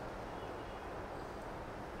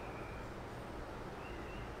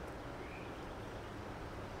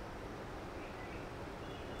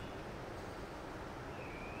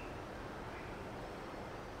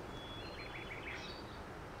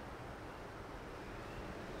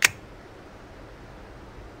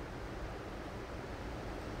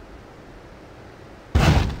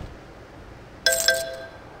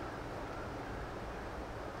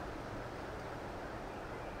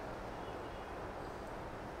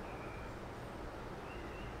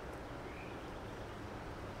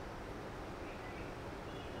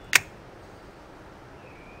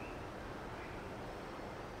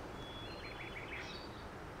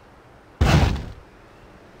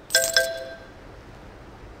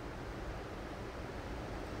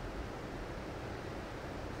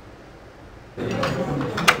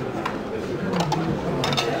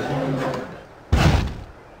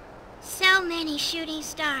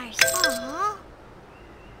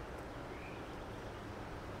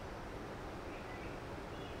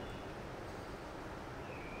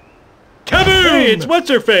 Hey, it's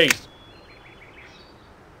what's-her-face!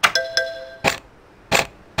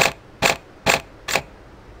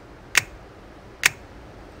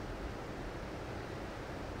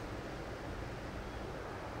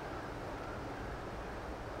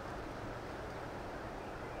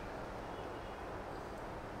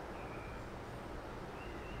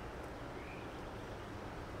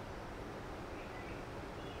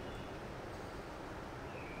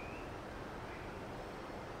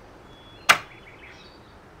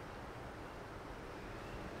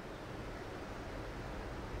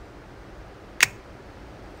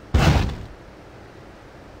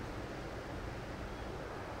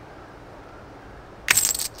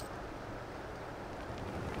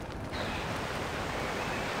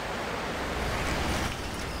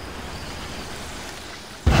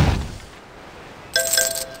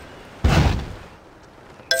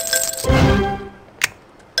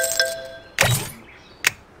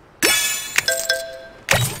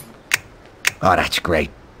 Oh, that's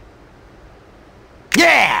great.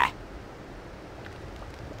 Yeah!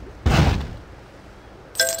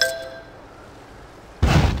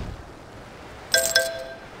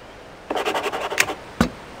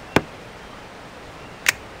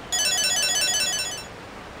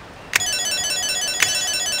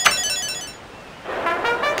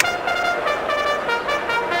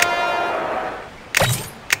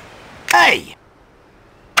 Hey!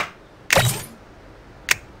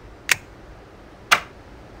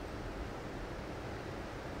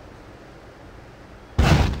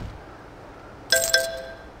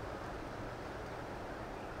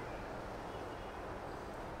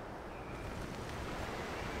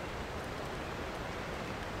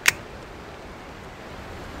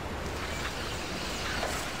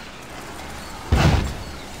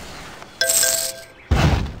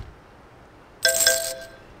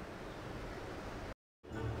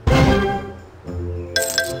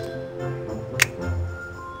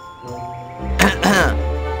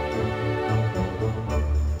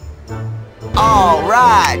 All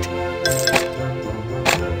right.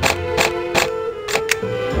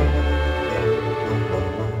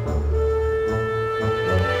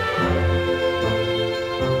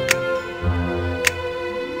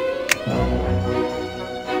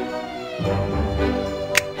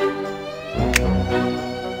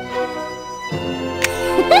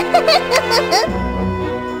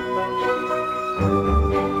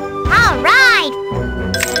 All right!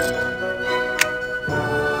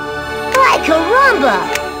 Like caramba!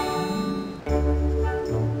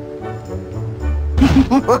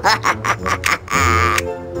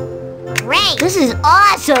 Great! This is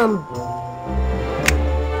awesome!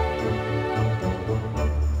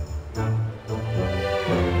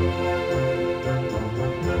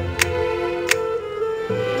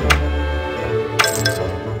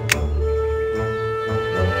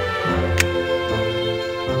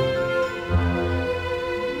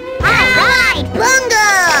 Bunga!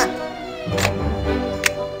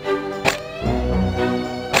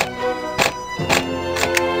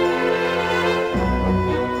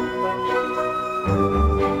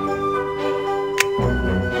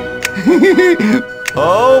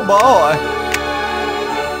 Oh boy!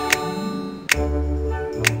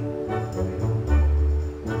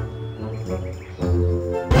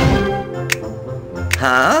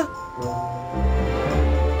 Huh?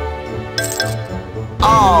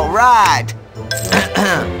 All right.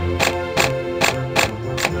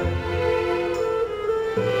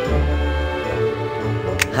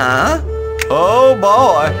 Huh? Oh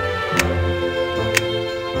boy.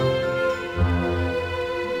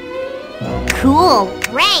 Cool.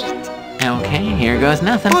 Great. Okay, here goes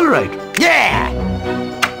nothing. All right. Yeah!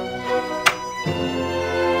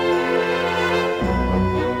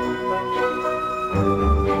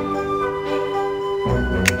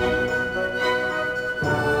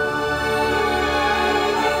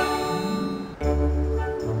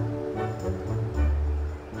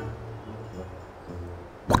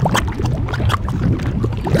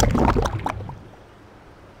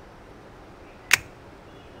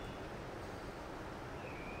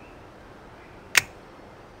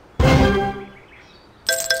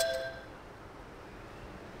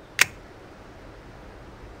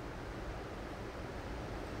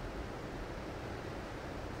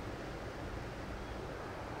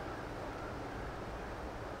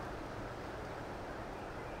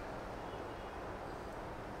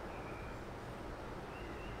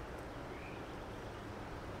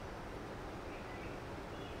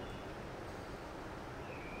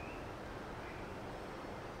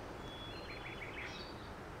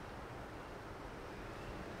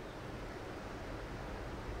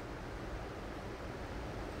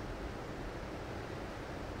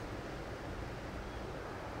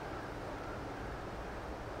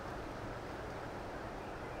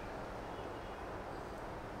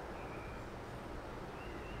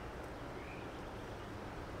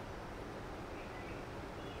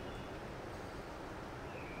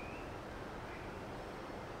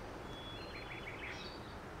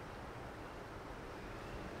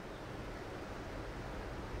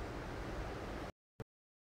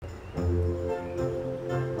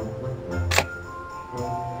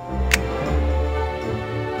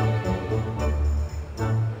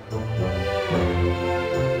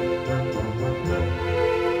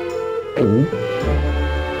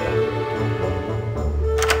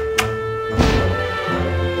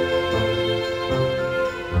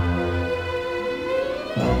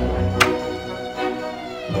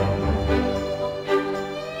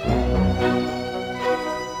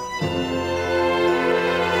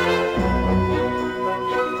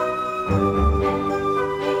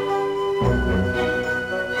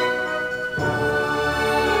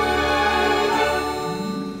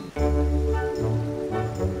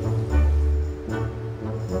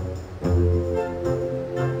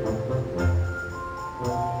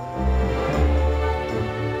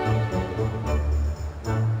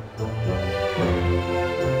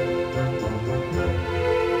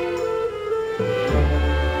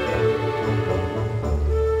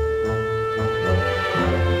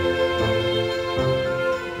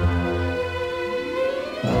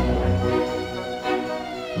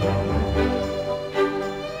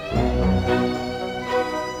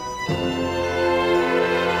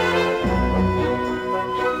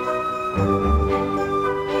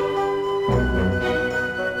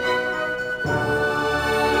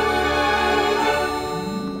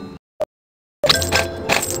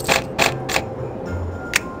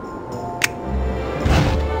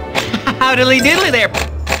 Howdily diddly there.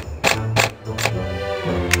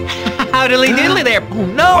 Howdily diddly there. Oh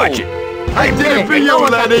no! Watch it. I did it for you,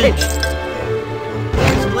 laddie.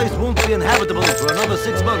 This place won't be inhabitable for another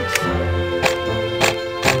 6 months.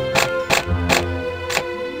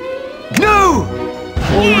 No!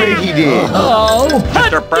 Already did. Oh,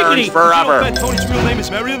 Mr. Burns forever. Tony's real name is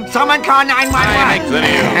Marion. Someone call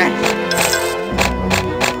 911.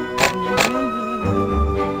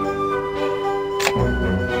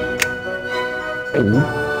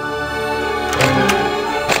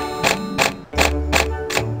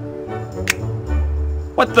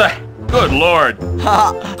 What the? Good Lord. I'm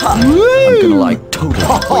gonna like totally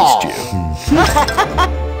waste you.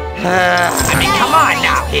 I mean, come on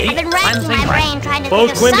now, I've been racking my brain trying to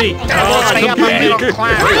Both think of Quimby. something. Oh, I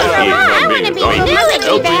want to be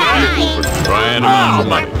really bad. Trying to make some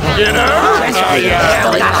money. You know?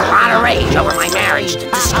 Still got a lot of rage over my marriage to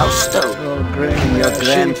Disco Stew. Oh, Granny, your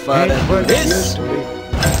grandfather. This?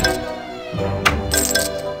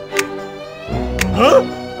 Huh?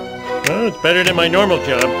 Well, it's better than my normal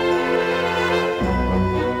job.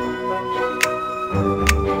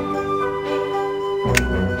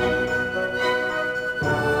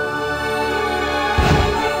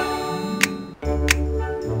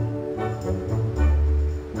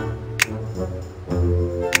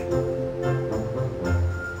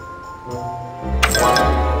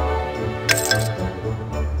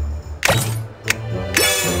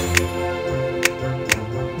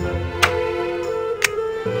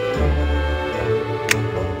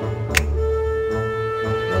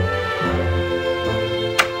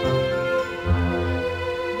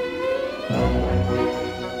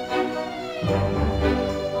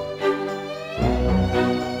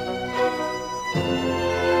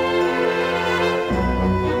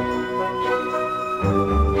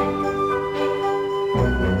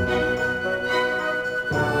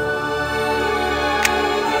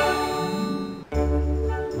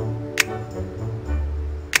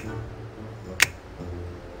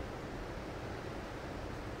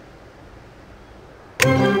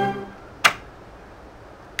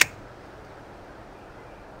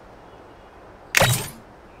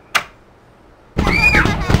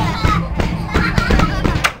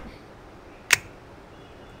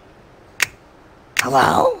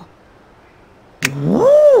 Hello?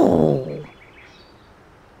 Ooh.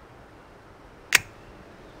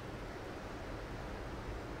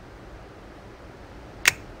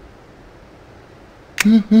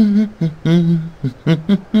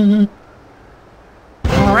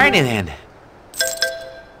 Alrighty then.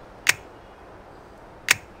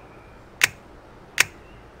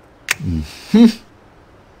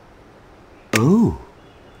 Oh.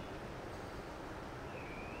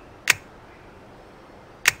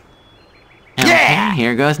 Okay,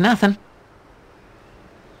 here goes nothing.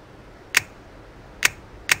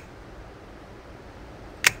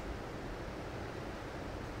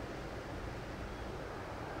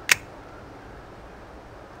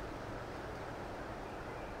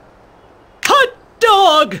 Hot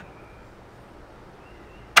dog!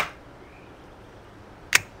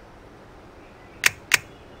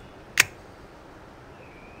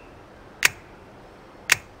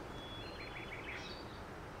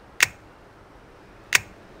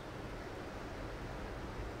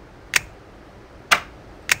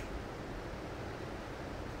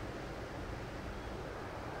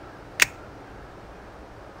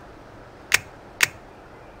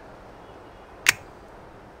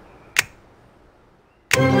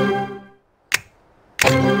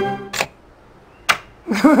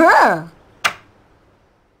 Sure.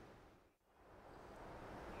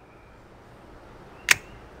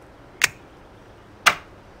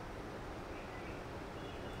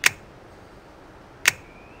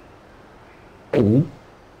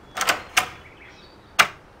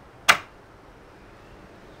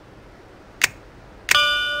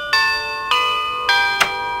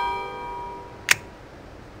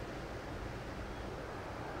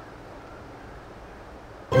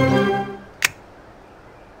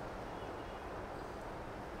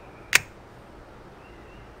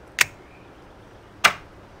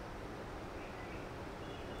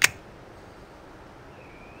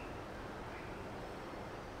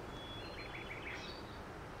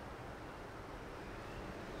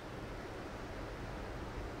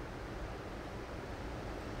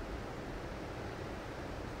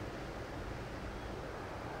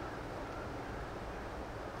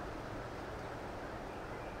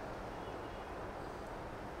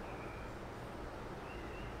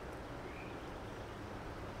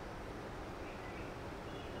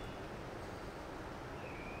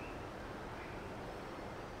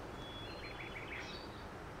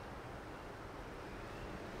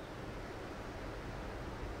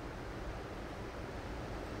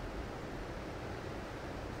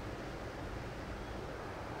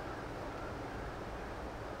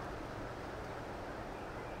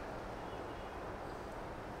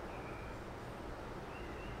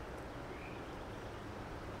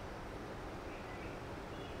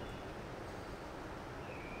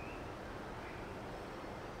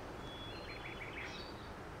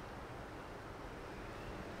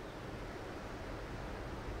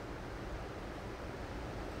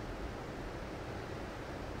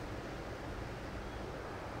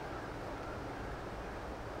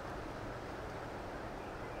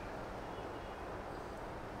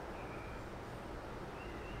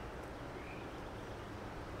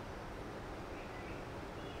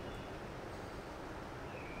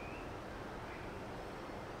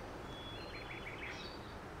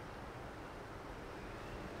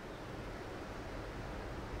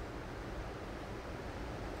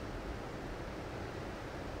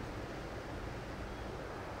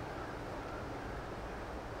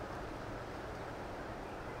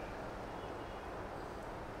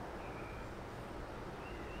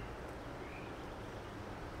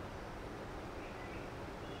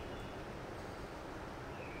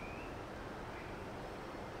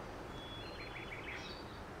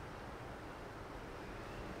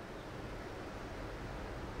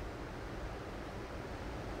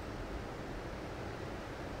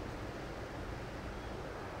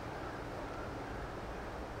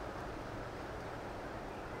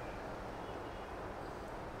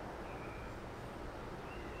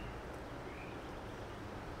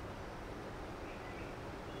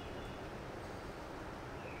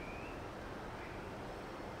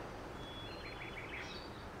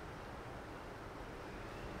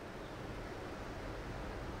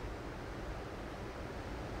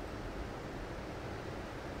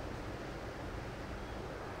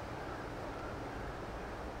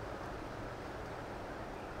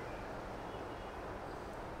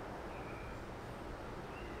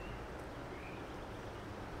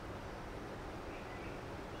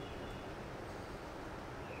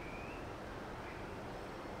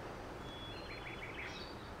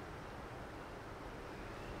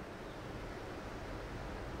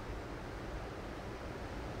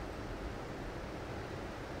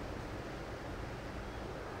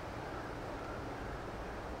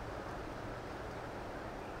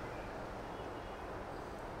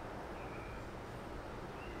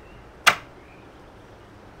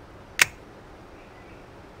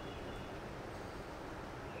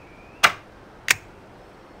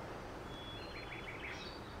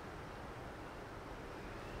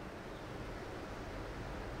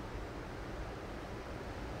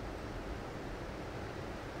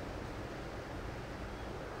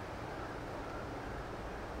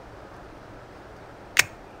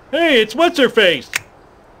 Hey, it's what's-her-face!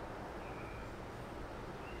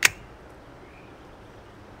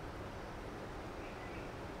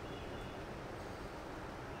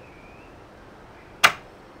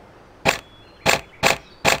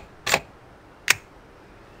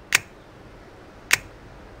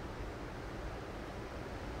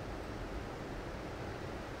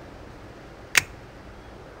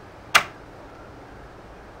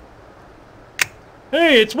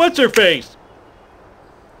 Hey, it's what's-her-face!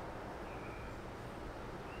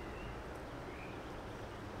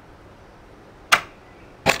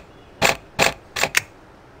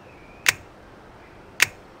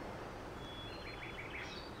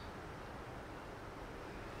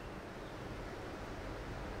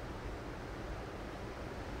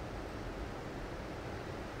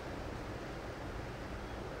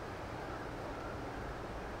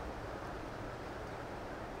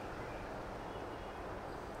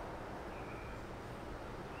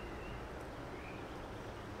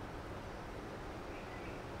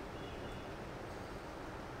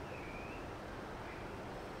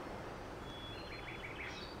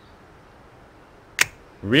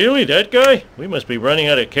 Really, that guy? We must be running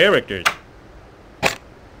out of characters.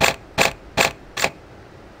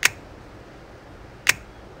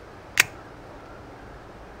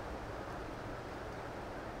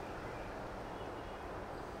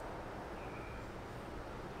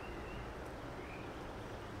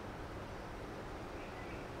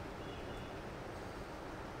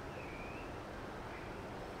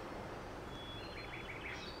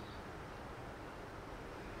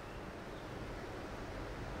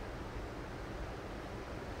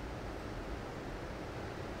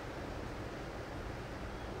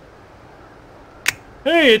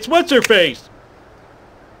 Hey, it's What's-Her-Face!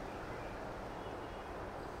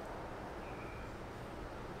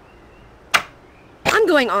 I'm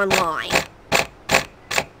going online.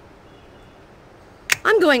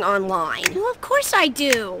 I'm going online. Well, of course I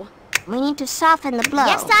do. We need to soften the blow.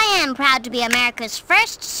 Yes, I am proud to be America's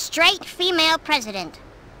first straight female president.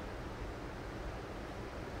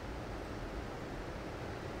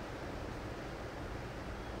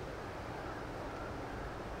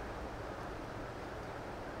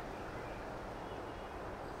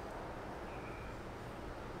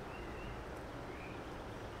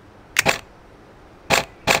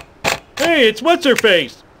 Hey, it's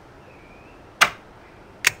What's-Her-Face!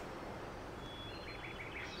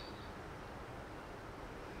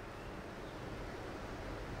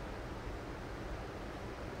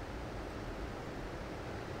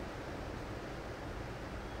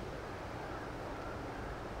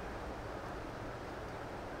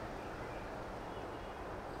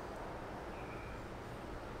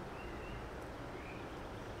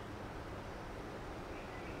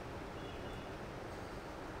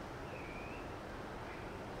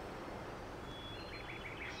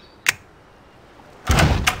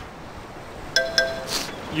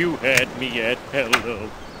 You had me at hello.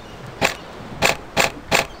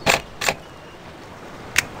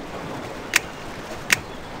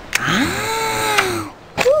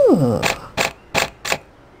 Ooh.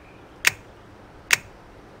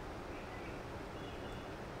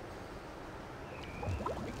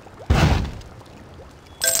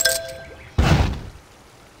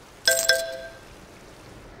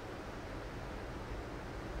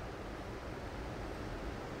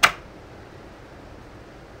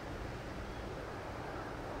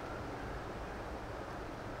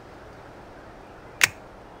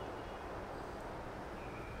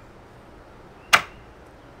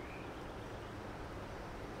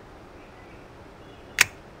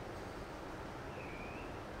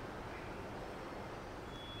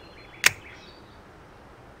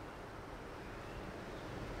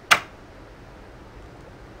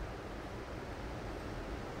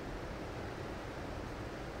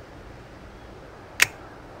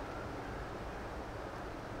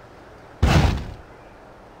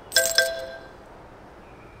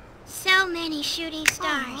 So many shooting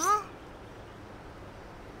stars. Aww.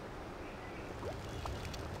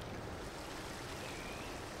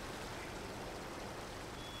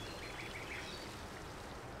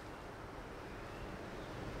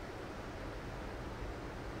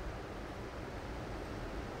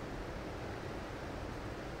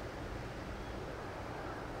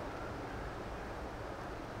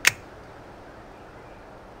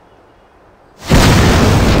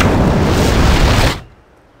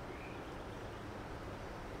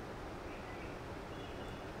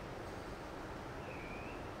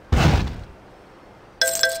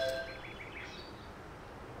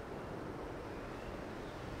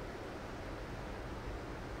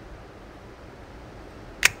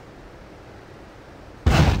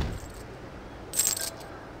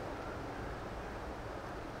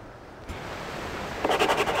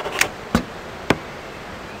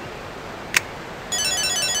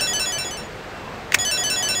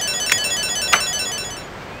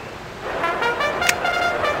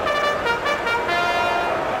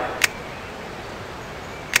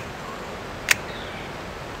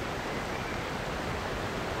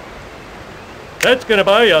 That's gonna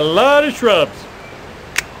buy a lot of shrubs.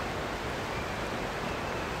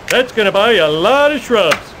 That's gonna buy a lot of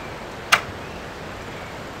shrubs.